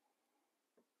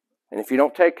 And if you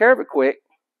don't take care of it quick,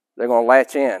 they're going to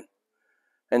latch in.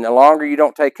 And the longer you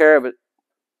don't take care of it,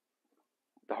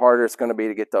 the harder it's going to be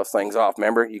to get those things off.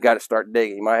 Remember, you got to start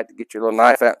digging. You might have to get your little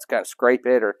knife out and kind of scrape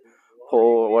it or pull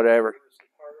or whatever.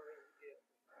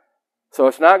 So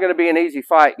it's not going to be an easy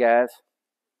fight, guys,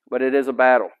 but it is a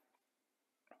battle.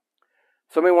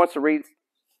 Somebody wants to read,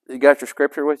 you got your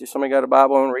scripture with you? Somebody got a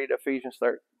Bible and read Ephesians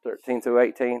 13 through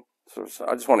 18? So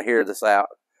I just want to hear this out.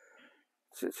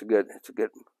 It's a good,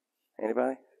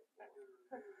 anybody?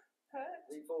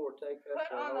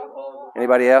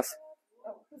 Anybody else?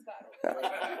 You read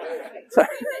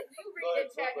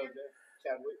it, Chadwick,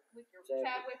 with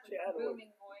your booming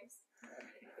voice.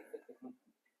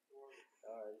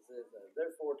 All right, it says,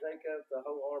 therefore take up the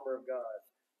whole armor of God,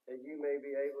 that you may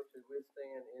be able to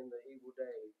withstand in the evil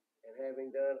day, and having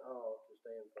done all, to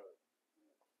stand firm.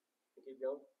 Keep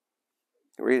going.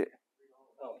 Read it.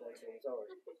 Oh, sorry.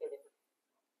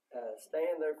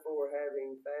 Stand therefore,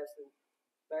 having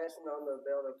fastened on the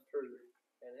belt of truth,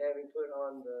 and having put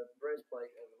on the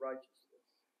breastplate of righteousness,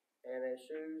 and as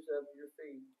shoes of your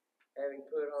feet, having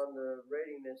put on the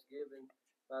readiness given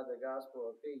by the gospel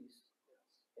of peace.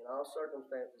 In all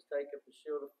circumstances, take up the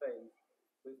shield of faith,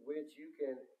 with which you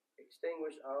can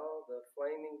extinguish all the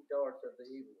flaming darts of the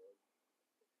evil one,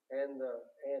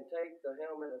 and take the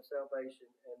helmet of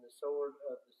salvation and the sword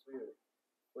of the Spirit,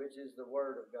 which is the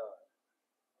word of God,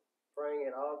 praying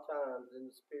at all times in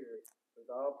the Spirit with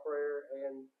all prayer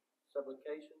and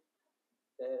supplication,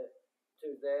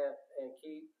 and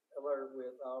keep alert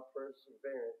with all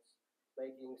perseverance,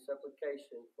 making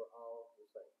supplication for all the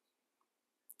saints.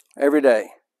 Every day.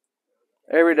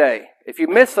 Every day. If you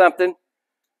miss something,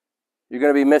 you're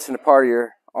going to be missing a part of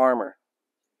your armor.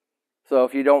 So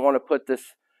if you don't want to put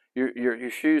your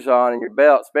shoes on and your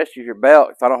belt, especially your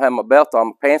belt, if I don't have my belt on,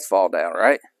 my pants fall down,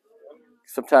 right?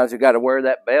 Sometimes you got to wear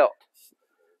that belt.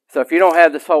 So if you don't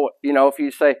have this whole, if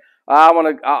you say,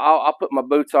 I'll put my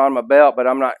boots on, my belt, but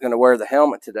I'm not going to wear the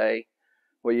helmet today.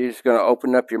 Well, you're just going to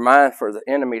open up your mind for the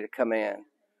enemy to come in.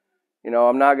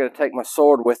 I'm not going to take my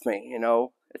sword with me.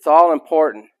 It's all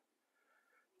important.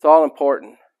 It's all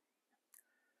important.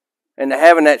 And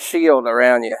having that shield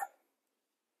around you.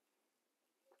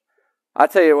 I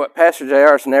tell you what, Pastor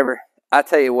JR's I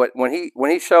tell you what, when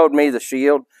he showed me the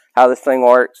shield, how this thing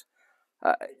works,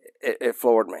 it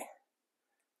floored me.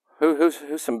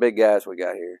 Who's some big guys we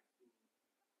got here?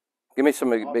 Give me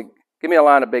give me a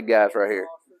line of big guys right here.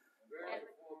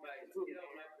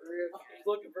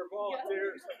 Looking for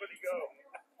volunteers. Somebody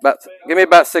go. Give me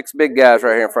about 6 big guys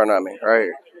right here in front of me, right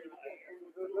here.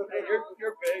 Hey,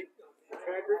 you're big.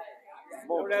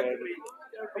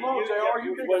 Come on, JR.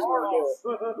 You can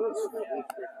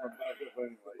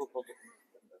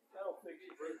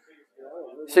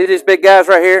See these big guys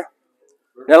right here?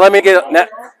 Now let me get now.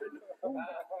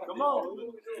 Come on.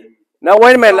 No,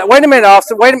 wait a minute,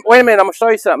 Austin. Wait a minute. I'm gonna show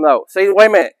you something though. See, wait a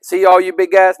minute. See all you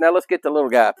big guys. Now let's get the little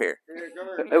guy up here.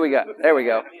 There we go. There we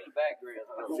go.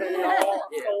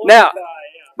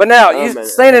 Now, you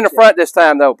stand in the front this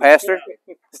time though, Pastor.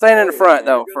 Stand in the front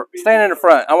though. Stand in the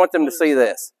front. I want them to see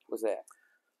this. What's that?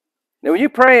 Now, when you're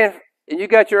praying and you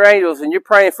got your angels and you're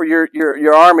praying for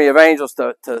your army of angels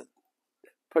to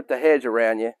put the hedge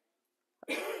around you,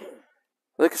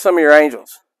 look at some of your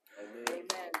angels.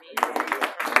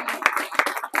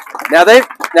 Now they've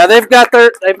got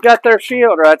their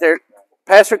shield right there.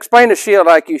 Pastor, explain the shield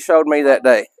like you showed me that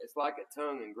day. It's like a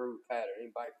tongue and groove pattern.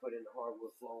 Anybody put in the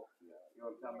hardwood floor? You know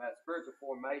what I'm talking about? Spiritual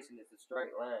formation is a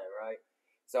straight line, right?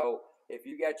 So if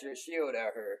you got your shield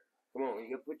out here, come on, you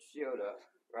can put your shield up,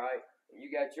 right? And you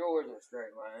got yours in a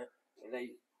straight line, and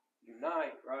they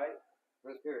unite, right?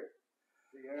 Look here.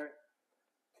 See here?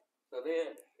 So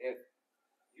then, if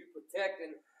you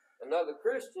protecting another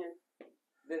Christian,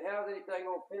 then how's anything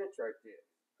gonna penetrate this,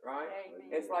 right? Amen.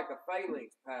 It's like a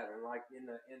phalanx pattern, like in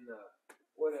the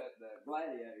the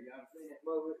Gladiator. You ever seen that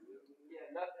movie? Yeah,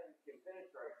 nothing can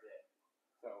penetrate that.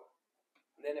 So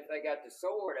then, if they got the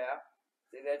sword out,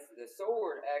 see, that's the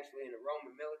sword actually in the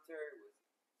Roman military was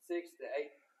 6 to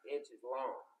 8 inches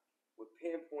long with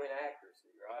pinpoint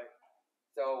accuracy, right?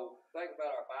 So think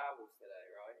about our Bibles today,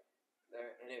 right?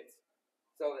 And it's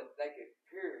so that they could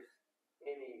pierce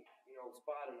any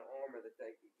spot in the armor that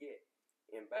they could get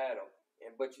in battle.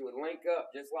 But you would link up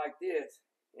just like this,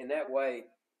 and that way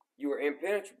you are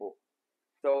impenetrable.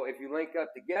 So if you link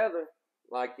up together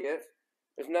like this,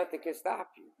 there's nothing can stop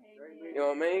you. Amen. You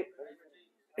know what I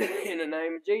mean? In the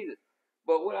name of Jesus.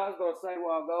 But what I was going to say a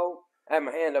while ago, I had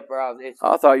my hand up where I was itching.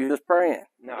 I thought you were just praying.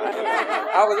 No,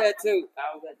 I was that too.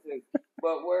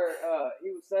 But where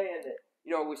he was saying that,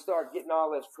 we start getting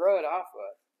all this crud off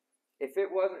us. If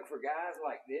it wasn't for guys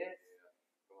like this,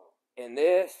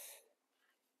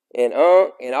 and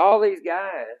all these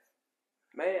guys,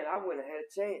 man, I wouldn't have had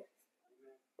a chance,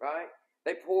 right?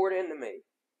 They poured into me.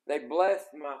 They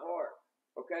blessed my heart.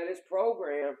 Okay, this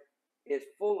program is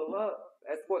full of love.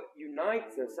 That's what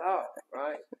unites us all,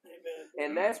 right?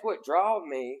 And that's what draws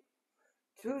me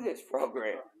to this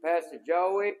program. Pastor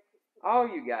Joey, all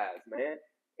you guys, man.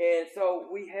 And so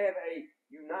we have a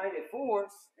united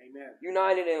force,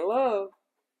 united in love.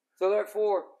 So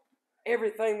therefore,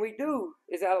 everything we do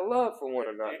is out of love for one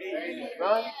another.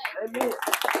 Right? Amen.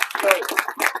 So,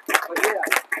 but yeah,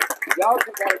 y'all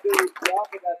got to do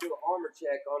an armor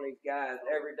check on these guys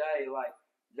every day. Like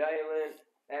Jalen,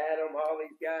 Adam, all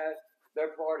these guys,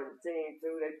 they're part of the team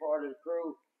too. They're part of the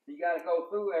crew. You got to go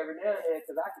through every now and then,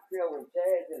 because I can tell when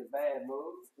Chad's in a bad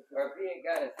mood, or if he ain't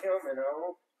got his helmet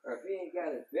on, or if he ain't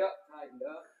got his belt tightened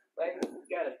up. Like, we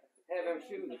got to have him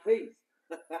shooting a piece.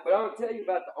 But I'm gonna tell you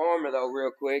about the armor though,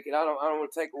 real quick, and I don't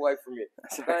want to take away from you.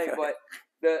 Okay. But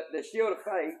the shield of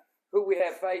faith, who we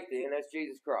have faith in, that's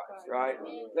Jesus Christ, right?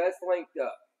 That's linked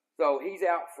up. So he's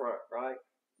out front, right?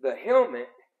 The helmet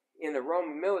in the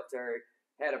Roman military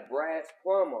had a brass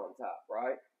plum on top,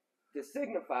 right, to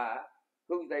signify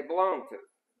who they belong to.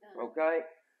 Okay.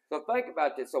 So think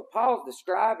about this. So Paul's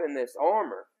describing this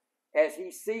armor as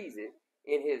he sees it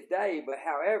in his day, but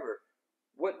however,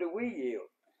 what do we yield?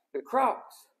 The cross,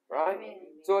 right?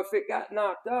 So if it got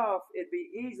knocked off, it'd be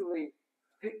easily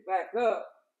picked back up.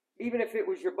 Even if it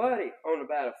was your buddy on the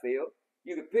battlefield,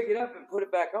 you could pick it up and put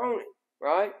it back on it,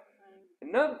 right?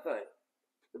 Another thing,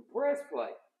 the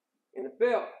breastplate and the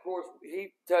belt. Of course,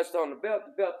 he touched on the belt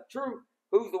of truth.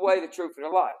 Who's the way, the truth, and the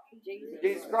life?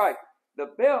 Jesus Christ. The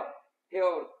belt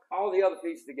held all the other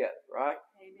pieces together, right?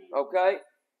 Okay?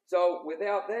 So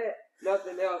without that,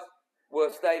 nothing else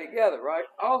will stay together, right?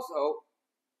 Also,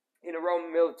 in the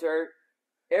Roman military,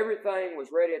 everything was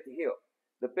ready at the hilt.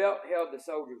 The belt held the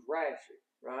soldier's ration,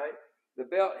 right? The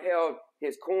belt held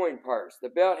his coin purse. The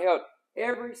belt held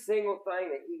every single thing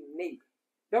that he needed.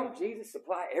 Don't Jesus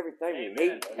supply everything we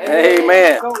need?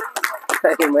 Amen. So,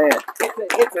 Amen.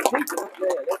 It's a teaching.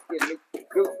 That's giving me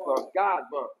goosebumps, God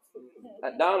bumps.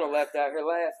 Donald left out here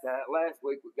last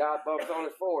week with God bumps on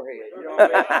his forehead. You know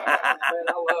what I mean? Man,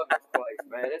 I love this place,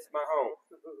 man. It's my home.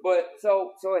 But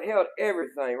so it held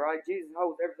everything, right? Jesus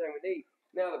holds everything we need.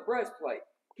 Now the breastplate,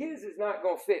 his is not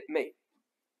going to fit me,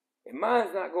 and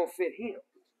mine's not going to fit him,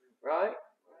 right?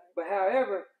 But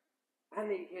however, I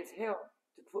need his help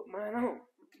to put mine on,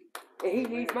 and he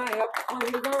needs my help to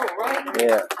put his on, right?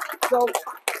 Yeah. So,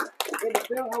 and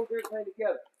the belt holds everything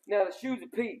together. Now the shoes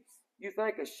of peace. You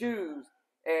think of shoes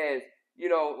as,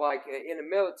 like in the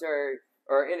military,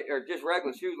 or just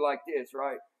regular shoes like this,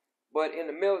 right? But in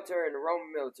the military, in the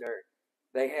Roman military,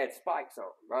 they had spikes on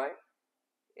them, right?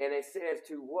 And it says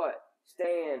to what?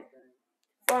 Stand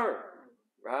firm,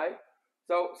 right?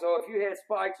 So if you had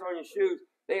spikes on your shoes,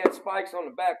 they had spikes on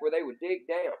the back where they would dig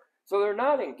down. So they're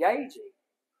not engaging,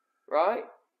 right?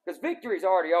 Because victory's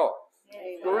already ours.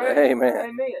 Correct? Amen.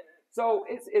 Amen. So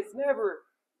it's never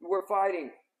we're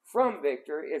fighting from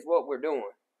victory is what we're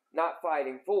doing, not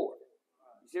fighting for it.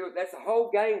 You see, that's a whole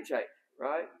game changer,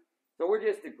 right? So we're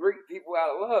just to greet people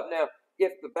out of love. Now,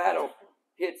 if the battle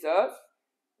hits us,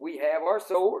 we have our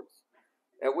swords,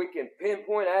 and we can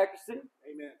pinpoint accuracy.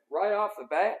 Amen. Right off the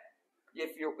bat.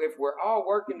 If we're all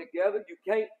working together, you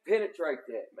can't penetrate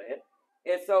that, man.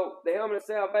 And so the helmet of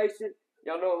salvation,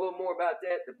 y'all know a little more about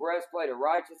that. The breastplate of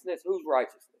righteousness. Whose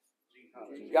righteousness?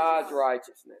 God's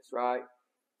righteousness, right?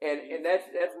 And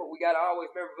that's what we got to always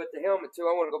remember. But the helmet too,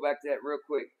 I want to go back to that real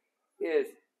quick,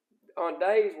 is on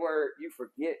days where you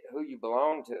forget who you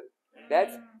belong to,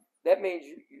 that means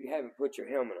you haven't put your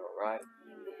helmet on, right?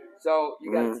 So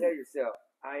you got to tell yourself,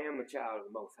 I am a child of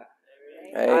the Most High.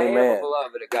 Amen. I am a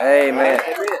beloved of God. Amen.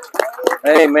 Amen.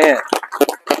 Amen.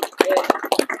 And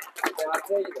I'll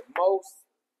tell you the most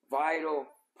vital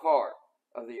part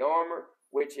of the armor,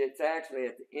 which it's actually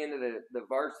at the end of the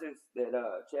verses that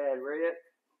Chad read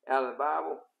out of the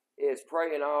Bible, is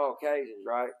pray in all occasions,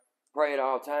 right? Pray at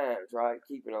all times, right?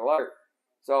 Keeping alert.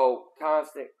 So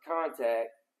constant contact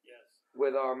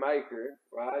with our Maker,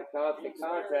 right? Constant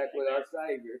contact with our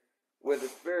Savior, with the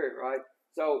Spirit, right?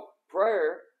 So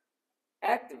prayer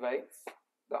activates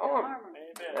the armor.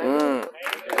 Amen.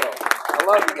 So, I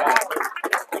love you guys.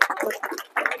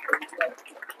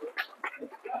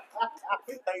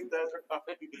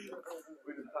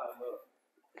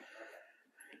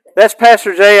 That's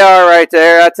Pastor JR right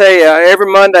there. I tell you,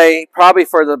 every Monday, probably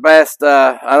for the past,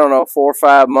 4 or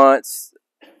 5 months,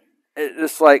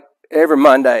 it's like every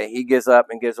Monday he gets up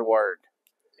and gives a word.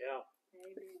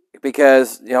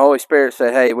 Because the Holy Spirit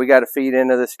said, hey, we got to feed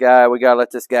into this guy. We got to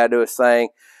let this guy do his thing.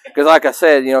 Because like I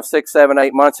said, 6, 7,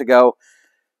 8 months ago,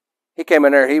 he came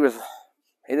in there. He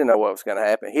didn't know what was going to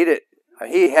happen.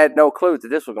 He had no clue that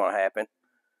this was going to happen.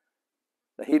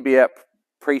 That he'd be up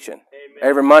preaching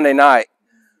every Monday night.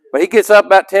 But he gets up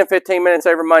about 10, 15 minutes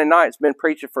every Monday night. It's been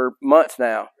preaching for months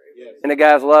now. And the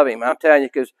guys love him. I'm telling you,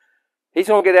 because he's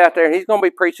going to get out there and he's going to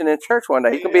be preaching in church one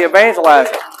day. He's going to be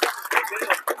evangelizing.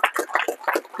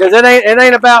 Because it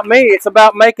ain't about me. It's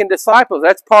about making disciples.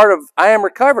 That's part of I Am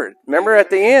Recovered. Remember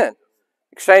at the end.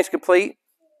 Exchange complete,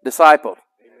 disciple.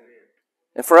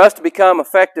 And for us to become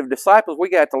effective disciples, we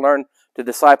got to learn to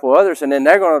disciple others. And then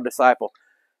they're going to disciple.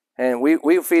 And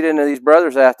we feed into these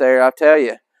brothers out there, I'll tell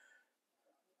you.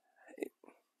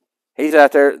 He's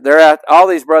out there. All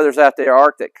these brothers out there,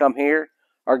 Ark, that come here,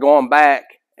 are going back.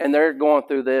 And they're going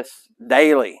through this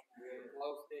daily.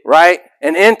 Right?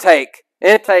 And intake,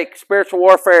 spiritual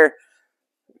warfare,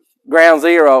 ground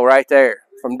zero right there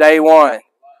from day one.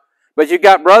 But you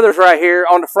got brothers right here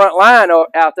on the front line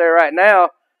out there right now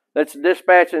that's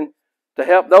dispatching to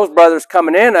help those brothers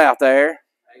coming in out there.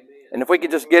 And if we could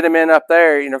just get them in up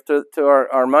there, to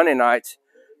our Monday nights,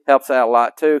 helps out a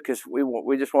lot too, because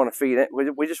we just want to feed it.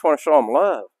 We just want to show them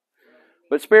love.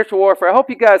 But spiritual warfare, I hope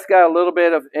you guys got a little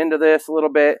bit into this, a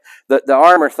little bit. The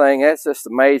armor thing, that's just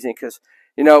amazing because,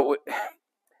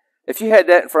 if you had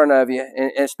that in front of you,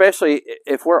 and especially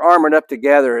if we're armored up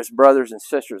together as brothers and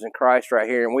sisters in Christ right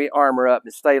here, and we armor up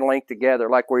and stay linked together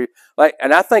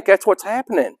and I think that's what's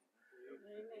happening.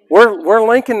 We're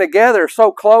linking together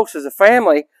so close as a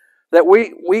family that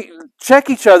we check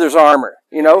each other's armor.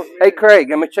 Hey Craig,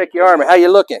 let me check your armor. How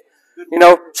you looking?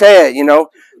 Chad,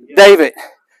 David,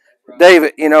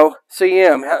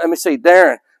 CM. Let me see,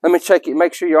 Darren. Let me check you.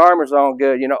 Make sure your armor's on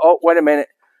good. Oh, wait a minute.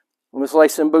 Let's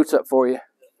lace some boots up for you.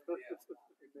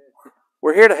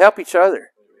 We're here to help each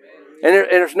other. And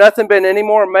there's nothing been any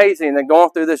more amazing than going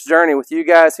through this journey with you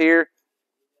guys here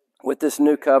with this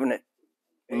new covenant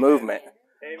movement.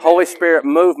 Amen. Holy Spirit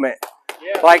movement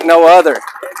like no other.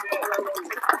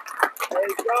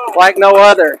 Like no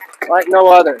other. Like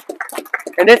no other.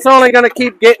 And it's only going to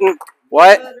keep getting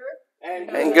what?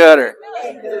 And gooder.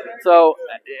 So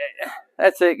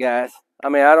that's it, guys. I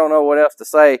don't know what else to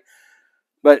say.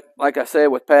 But like I said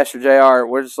with Pastor JR,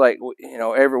 we're just like,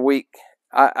 every week,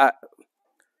 I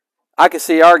can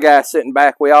see our guy sitting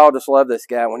back. We all just love this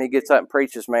guy when he gets up and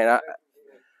preaches, man.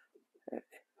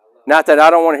 Not that I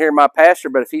don't want to hear my pastor,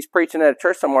 but if he's preaching at a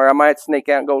church somewhere, I might sneak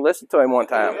out and go listen to him one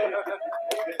time.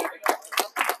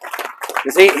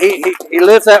 Because he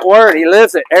lives that word. He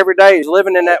lives it every day. He's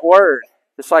living in that word,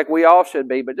 just like we all should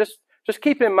be. But just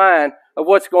keep in mind of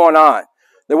what's going on.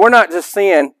 That we're not just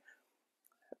seeing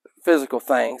physical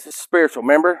things. It's spiritual,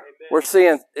 remember? We're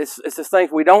seeing, it's the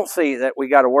things we don't see that we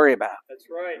got to worry about. That's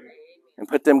right. And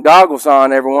put them goggles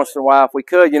on every once in a while if we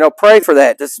could. Pray for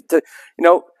that.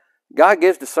 God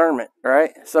gives discernment,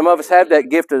 right? Some of us have that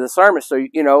gift of discernment. So,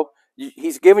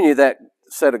 He's giving you that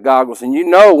set of goggles. And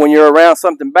when you're around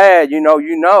something bad, you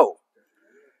know.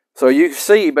 So you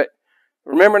see, but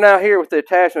remember now here with the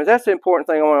attachments, that's the important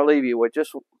thing I want to leave you with.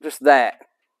 Just that.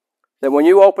 That when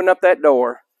you open up that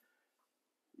door,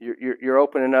 you're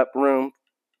opening up room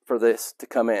for this to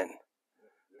come in.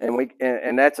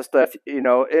 And that's the stuff,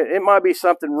 it might be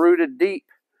something rooted deep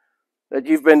that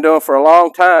you've been doing for a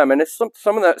long time. And it's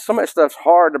some of that stuff's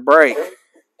hard to break.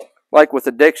 Like with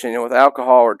addiction, with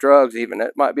alcohol or drugs even.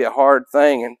 It might be a hard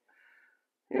thing. And,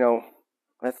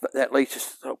 that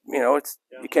leads to,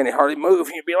 you can't hardly move.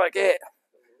 You'd be like that.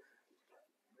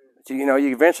 But,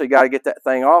 you eventually got to get that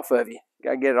thing off of you. You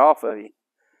got to get it off of you.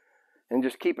 And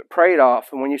just keep it prayed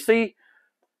off. And when you see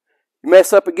you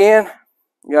mess up again,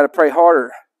 you got to pray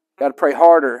harder. Got to pray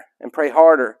harder and pray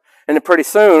harder. And then pretty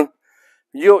soon,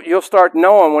 you'll start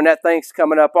knowing when that thing's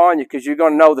coming up on you, because you're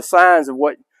going to know the signs of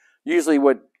what usually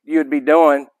what you'd be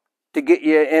doing to get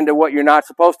you into what you're not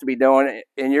supposed to be doing.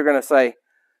 And you're going to say,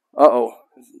 uh-oh,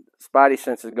 spidey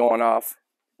sense is going off.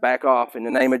 Back off in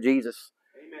the name of Jesus.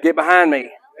 Amen. Get behind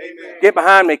me. Amen. Get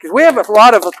behind me. Because we have a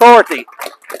lot of authority.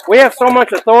 We have so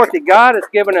much authority. God has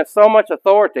given us so much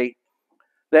authority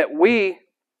that we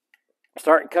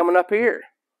start coming up here.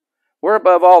 We're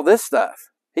above all this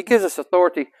stuff. He gives us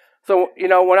authority. So,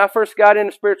 when I first got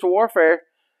into spiritual warfare,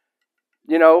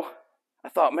 I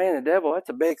thought, man, the devil, that's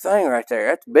a big thing right there.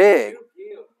 That's big.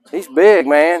 He's big,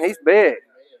 man. He's big.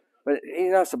 But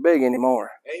he's not so big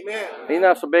anymore. Amen. He's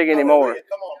not so big anymore.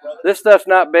 Come on, brother. This stuff's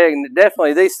not big, and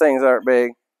definitely these things aren't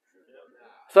big.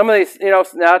 Some of these, now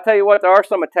I'll tell you what, there are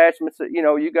some attachments that,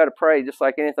 you got to pray just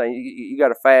like anything. You got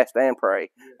to fast and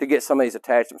pray to get some of these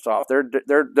attachments off.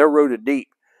 They're rooted deep,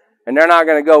 and they're not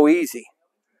going to go easy.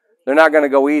 They're not going to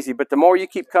go easy. But the more you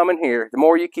keep coming here, the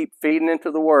more you keep feeding into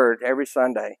the Word every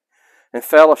Sunday and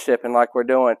fellowshipping like we're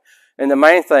doing. And the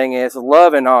main thing is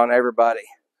loving on everybody.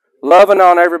 Loving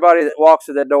on everybody that walks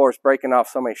through that door is breaking off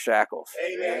so many shackles.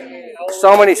 Amen.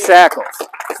 So many shackles.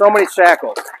 So many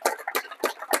shackles.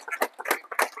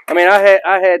 I mean,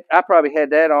 I probably had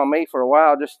that on me for a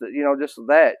while. Just that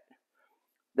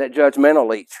judgmental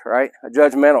leech, right? A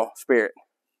judgmental spirit.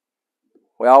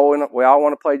 We all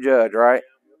want to play judge, right?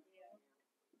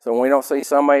 So when we don't see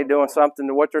somebody doing something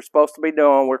to what they're supposed to be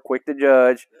doing, we're quick to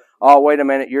judge. Oh, wait a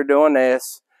minute, you're doing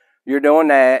this, you're doing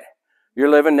that. You're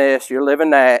living this, you're living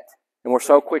that, and we're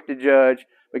so quick to judge.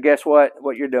 But guess what?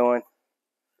 What you're doing,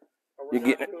 you're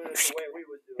getting it.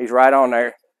 He's right on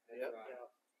there.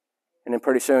 And then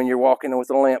pretty soon you're walking with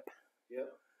a limp.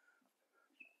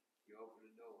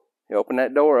 You open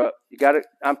that door up. You got it.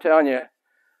 I'm telling you,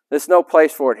 there's no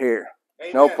place for it here.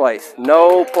 No place.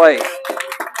 No place.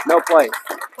 No place.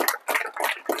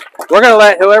 We're going to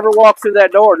let whoever walks through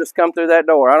that door just come through that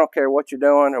door. I don't care what you're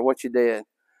doing or what you did.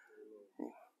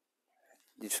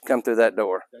 You just come through that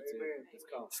door.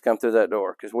 Just come through that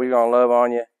door, because we're going to love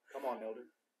on you. Come on, Elder.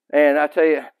 And I tell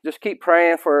you, just keep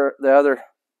praying for the other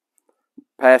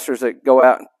pastors that go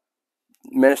out and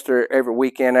minister every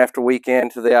weekend after weekend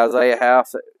to the Isaiah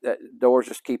house. That doors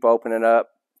just keep opening up.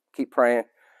 Keep praying.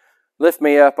 Lift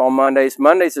me up on Mondays.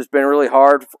 Mondays has been really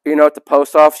hard, at the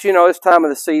post office. This time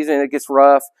of the season, it gets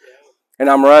rough, and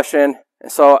I'm rushing.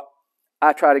 And so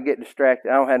I try to get distracted.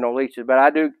 I don't have no leeches, but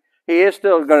I do. He is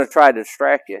still going to try to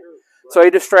distract you. So he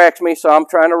distracts me, so I'm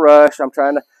trying to rush. I'm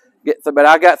trying to but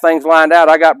I got things lined out.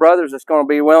 I got brothers that's going to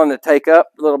be willing to take up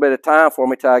a little bit of time for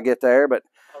me till I get there. But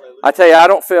I tell you, I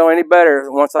don't feel any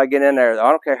better once I get in there. I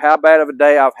don't care how bad of a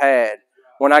day I've had.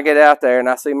 When I get out there and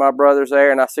I see my brothers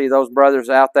there and I see those brothers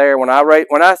out there, when I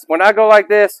go like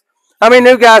this, how many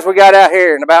new guys we got out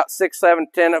here? And about 6, 7,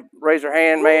 10 raise their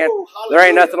hand, man. There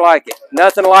ain't nothing like it.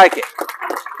 Nothing like it.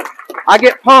 I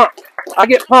get pumped. I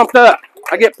get pumped up.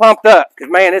 Because,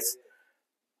 man,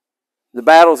 the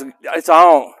battle's, it's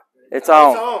on. It's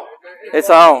on. It's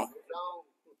on.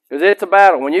 Because it's a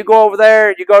battle. When you go over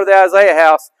there, you go to the Isaiah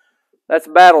house, that's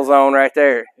a battle zone right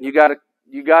there. You got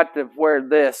to wear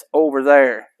this over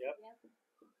there.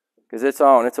 Because it's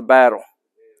on. It's a battle.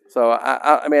 So,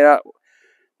 I mean,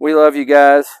 we love you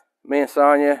guys. Me and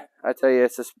Sonia, I tell you,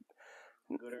 it's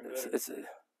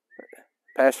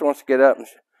Pastor wants to get up and